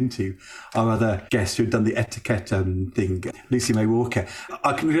laid into our other guest who had done the etiquette thing, Lucy May Walker.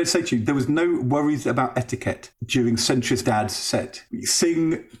 I can say to you, there was no worries about etiquette during Centrist Dad's set.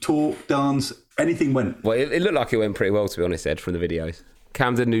 Sing, talk, dance, anything went. Well, it looked like it went pretty well, to be honest, Ed, from the videos.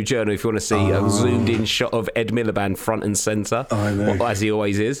 Camden New Journal, if you want to see a zoomed-in shot of Ed Miliband front and centre, as he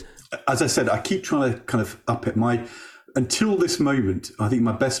always is. As I said, I keep trying to kind of up it. Until this moment, I think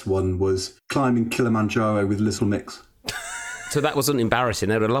my best one was climbing Kilimanjaro with Little Mix. So that wasn't embarrassing.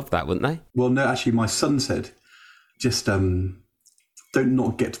 They would have loved that, wouldn't they? Well, no, actually, my son said, just don't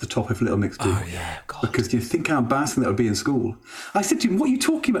not get to the top if Little Mix do. Oh, yeah, God. Because you think how embarrassing that would be in school. I said to him, what are you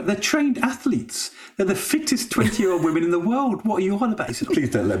talking about? They're trained athletes. They're the fittest 20-year-old women in the world. What are you on about? He said, please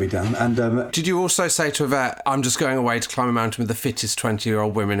don't let me down. And did you also say to Yvette, I'm just going away to climb a mountain with the fittest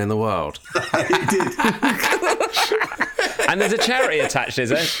 20-year-old women in the world? he did. And there's a charity attached, is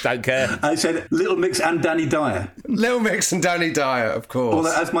there? Don't care. I said, Little Mix and Danny Dyer. Little Mix and Danny Dyer, of course.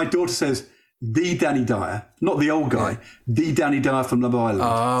 Or as my daughter says, the Danny Dyer, not the old guy, the Danny Dyer from Love Island.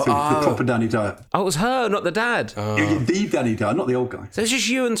 The proper Danny Dyer. Oh, it was her, not the dad. The Danny Dyer, not the old guy. So it's just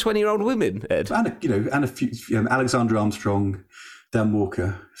you and 20-year-old women, Ed? And a few, Alexander Armstrong, Dan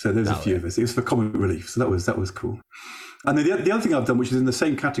Walker. So there's a few of us. It was for comic relief, so that was cool. And then the other thing I've done, which is in the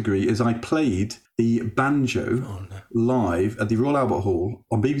same category, is I played the banjo live at the Royal Albert Hall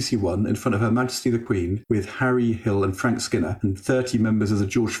on BBC One in front of Her Majesty the Queen with Harry Hill and Frank Skinner and 30 members of the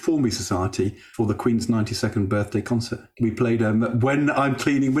George Formby Society for the Queen's 92nd birthday concert. We played When I'm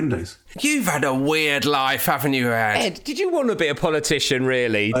Cleaning Windows. You've had a weird life, haven't you, Ed? Ed, did you want to be a politician,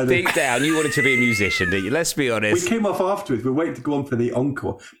 really? Deep down, you wanted to be a musician, didn't you? Let's be honest. We came off afterwards. We were waiting to go on for the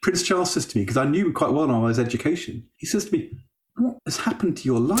encore. Prince Charles says to me, because I knew him quite well on his education, he says to me, what has happened to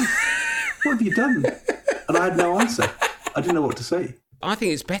your life? What have you done? And I had no answer. I didn't know what to say. I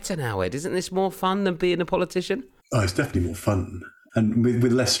think it's better now, Ed. Isn't this more fun than being a politician? Oh, it's definitely more fun and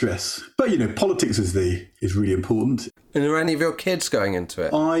with less stress. But, politics is really important. And are any of your kids going into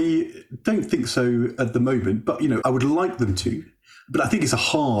it? I don't think so at the moment, but, I would like them to. But I think it's a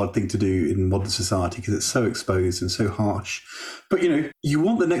hard thing to do in modern society because it's so exposed and so harsh. But, you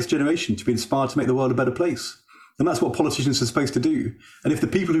want the next generation to be inspired to make the world a better place. And that's what politicians are supposed to do. And if the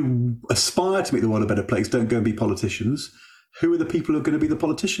people who aspire to make the world a better place don't go and be politicians, who are the people who are going to be the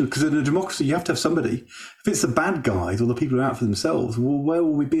politicians? Because in a democracy, you have to have somebody. If it's the bad guys or the people who are out for themselves, well, where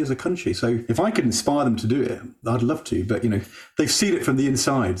will we be as a country? So if I could inspire them to do it, I'd love to. But, they've seen it from the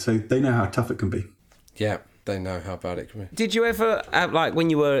inside, so they know how tough it can be. Yeah. They know how bad it can be. Did you ever have, when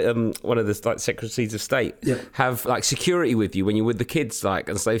you were one of the secretaries of state, have security with you when you were with the kids?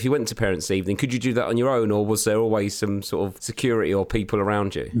 And so if you went to parents' evening, could you do that on your own, or was there always some sort of security or people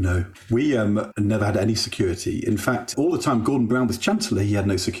around you? No, we never had any security. In fact, all the time Gordon Brown was Chancellor, he had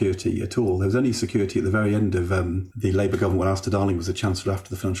no security at all. There was only security at the very end of the Labour government when Alistair Darling was the Chancellor after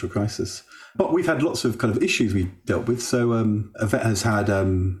the financial crisis. But we've had lots of kind of issues we dealt with. So Yvette has had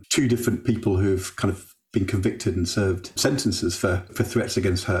two different people who've kind of been convicted and served sentences for threats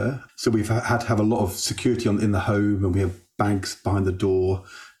against her. So we've had to have a lot of security in the home, and we have bags behind the door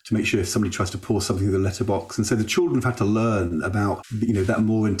to make sure if somebody tries to pour something through the letterbox. And so the children have had to learn about, that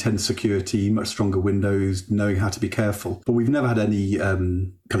more intense security, much stronger windows, knowing how to be careful. But we've never had any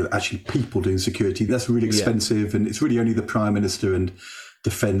kind of actually people doing security. That's really expensive, and it's really only the Prime Minister and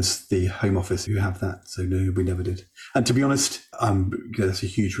Defence, the Home Office, who have that. So no, we never did. And to be honest, that's a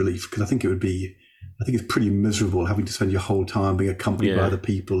huge relief, because I think it's pretty miserable having to spend your whole time being accompanied by other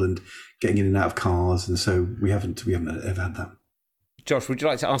people and getting in and out of cars. And so we haven't ever had that. Josh, would you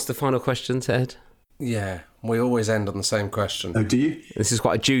like to ask the final question to Ed? Yeah, we always end on the same question. Oh, do you? This is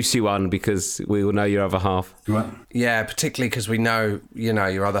quite a juicy one because we will know your other half. Right. Yeah, particularly because we know,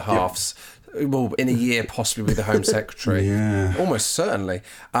 your other halves. Well, in a year, possibly be the Home Secretary. Yeah. Almost certainly.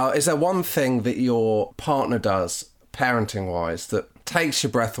 Is there one thing that your partner does, parenting-wise, that takes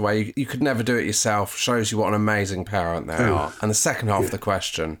your breath away? You could never do it yourself, shows you what an amazing parent they are. And the second half of the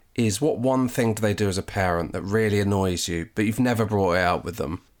question is, what one thing do they do as a parent that really annoys you, but you've never brought it out with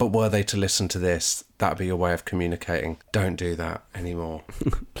them? But were they to listen to this, that'd be your way of communicating. Don't do that anymore.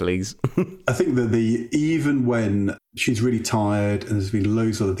 Please. I think that even when she's really tired and there's been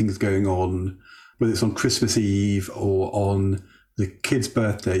loads of other things going on, whether it's on Christmas Eve or on the kids'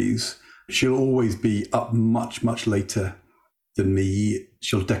 birthdays, she'll always be up much, much later than me.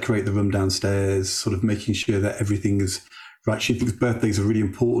 She'll decorate the room downstairs, sort of making sure that everything is right. She thinks birthdays are really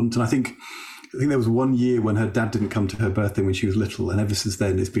important. And I think there was one year when her dad didn't come to her birthday when she was little. And ever since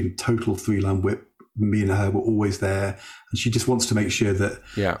then, it's been total three-line whip me and her were always there, and she just wants to make sure that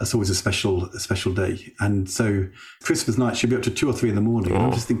that's always a special day. And so Christmas night, she'll be up to 2 or 3 in the morning. And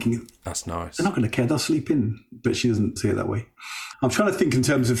I'm just thinking, that's nice. They're not going to care. They'll sleep in. But she doesn't see it that way. I'm trying to think in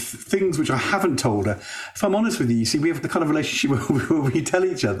terms of things which I haven't told her. If I'm honest with you, see, we have the kind of relationship where we tell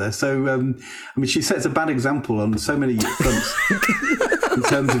each other. So, I mean, she sets a bad example on so many fronts in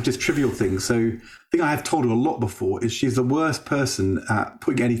terms of just trivial things. So, the thing I have told her a lot before is she's the worst person at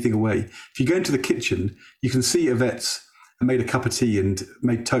putting anything away. If you go into the kitchen, you can see Yvette's made a cup of tea and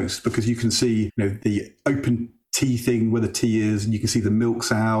made toast, because you can see, the open tea thing where the tea is, and you can see the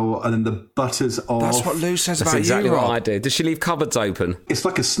milk's out, and then the butter's off. That's what Lou says about exactly you, Rob. what I do. Does she leave cupboards open? It's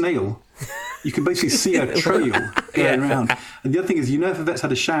like a snail. You can basically see a trail going around. And the other thing is, if Yvette's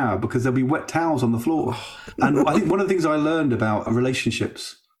had a shower, because there'll be wet towels on the floor. And I think one of the things I learned about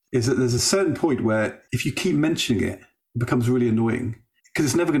relationships is that there's a certain point where if you keep mentioning it, it becomes really annoying, because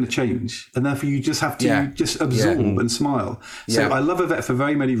it's never going to change. And therefore you just have to just absorb and smile. So I love Yvette for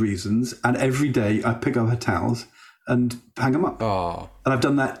very many reasons. And every day I pick up her towels and hang them up. Oh. And I've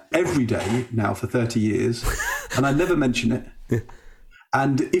done that every day now for 30 years. And I never mention it.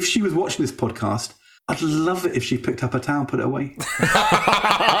 And if she was watching this podcast, I'd love it if she picked up a towel and put it away.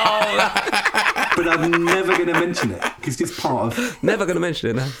 But I'm never going to mention it, because it's part of... Never going to mention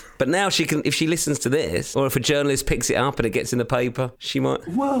it, no. But now she can, if she listens to this, or if a journalist picks it up and it gets in the paper, she might...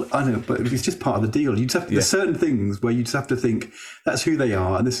 Well, I know, but it's just part of the deal. You just have there's certain things where you just have to think, that's who they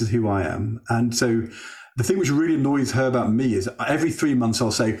are and this is who I am. And so... The thing which really annoys her about me is every 3 months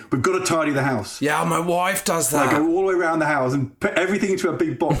I'll say, we've got to tidy the house. Yeah, my wife does that. And I go all the way around the house and put everything into a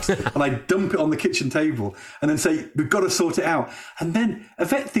big box and I dump it on the kitchen table and then say, we've got to sort it out. And then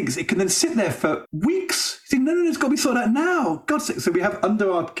Yvette thinks it can then sit there for weeks. You think, no, it's got to be sorted out now. God's sake. So we have under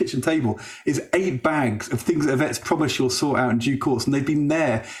our kitchen table is 8 bags of things that Yvette's promised she'll sort out in due course. And they've been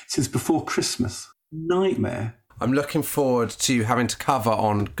there since before Christmas. Nightmare. I'm looking forward to having to cover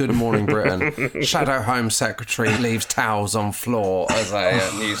on Good Morning Britain. Shadow Home Secretary leaves towels on floor as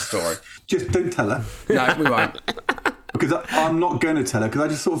a news story. Just don't tell her. No, we won't. Because I'm not going to tell her, because I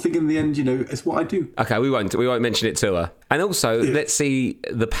just sort of think in the end, it's what I do. Okay, we won't mention it to her. And also, let's see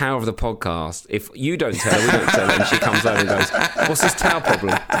the power of the podcast. If you don't tell her, we don't tell her, and she comes over and goes, what's this towel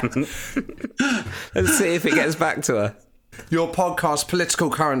problem? Let's see if it gets back to her. Your podcast,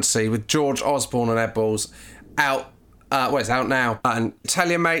 Political Currency, with George Osborne and Ed Balls, out. It's out now. And tell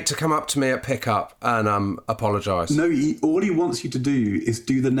your mate to come up to me at pickup and apologise. No, all he wants you to do is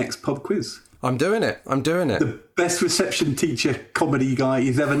do the next pub quiz. I'm doing it. The best reception teacher comedy guy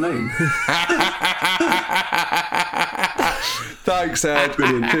he's ever known. Thanks, Ed.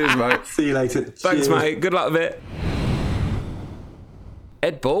 Brilliant. Cheers, mate. See you later. Thanks, mate. Good luck with it.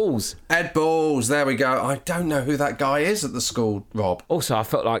 Ed Balls, there we go. I don't know who that guy is at the school, Rob. Also, I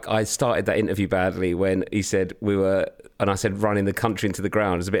felt like I started that interview badly when he said I said running the country into the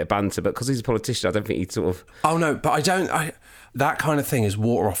ground. There's a bit of banter, but because he's a politician, I don't think he'd sort of... Oh, no, but that kind of thing is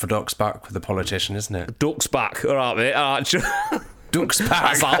water off a duck's back with a politician, isn't it? Duck's back, all right, mate. All right. Duck's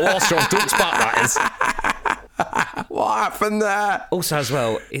back. That's like, what's your duck's back, that is. What happened there? Also, as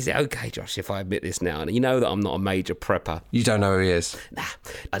well, is it okay, Josh, if I admit this now? And you know that I'm not a major prepper. You don't know who he is? Nah,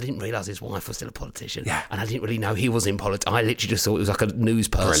 I didn't realise his wife was still a politician. Yeah. And I didn't really know he was in politics. I literally just thought it was like a news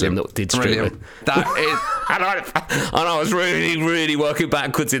person that did Brilliant. streaming. That is... and I was really, really working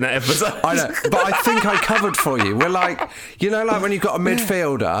backwards in that episode. I know, but I think I covered for you. We're like, like when you've got a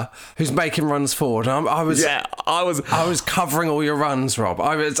midfielder who's making runs forward. And I was covering all your runs, Rob.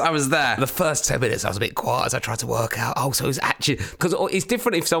 I was there. The first 10 minutes I was a bit quiet as I tried to work out. Oh, so it was actually... Because it's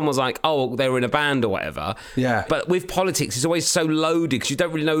different if someone was like, oh, they were in a band or whatever. Yeah. But with politics, it's always so loaded because you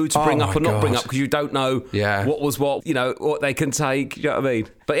don't really know who to bring up or not bring up because you don't know what was what, what they can take. You know what I mean?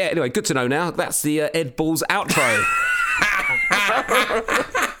 But yeah, anyway, good to know now. That's the Ed Balls outro.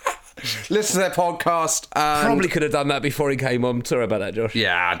 Listen to their podcast. Probably could have done that before he came on. Sorry about that, Josh.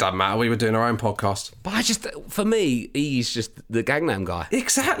 Yeah, it doesn't matter. We were doing our own podcast. But for me, he's just the Gangnam guy.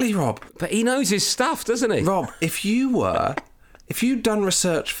 Exactly, Rob. But he knows his stuff, doesn't he? Rob, if you'd done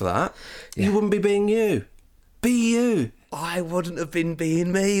research for that, you wouldn't be being you. Be you. I wouldn't have been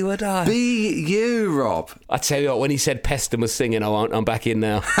being me, would I? Be you, Rob. I tell you what, when he said Peston was singing, I'm back in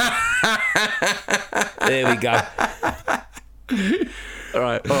now. There we go. All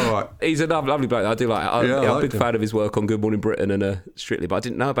right. He's a lovely bloke. I do like it. I'm a big fan of his work on Good Morning Britain and Strictly, but I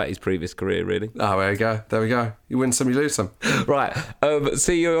didn't know about his previous career, really. Oh, there we go. You win some, you lose some. Right.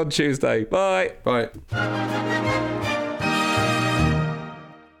 See you on Tuesday. Bye. Bye.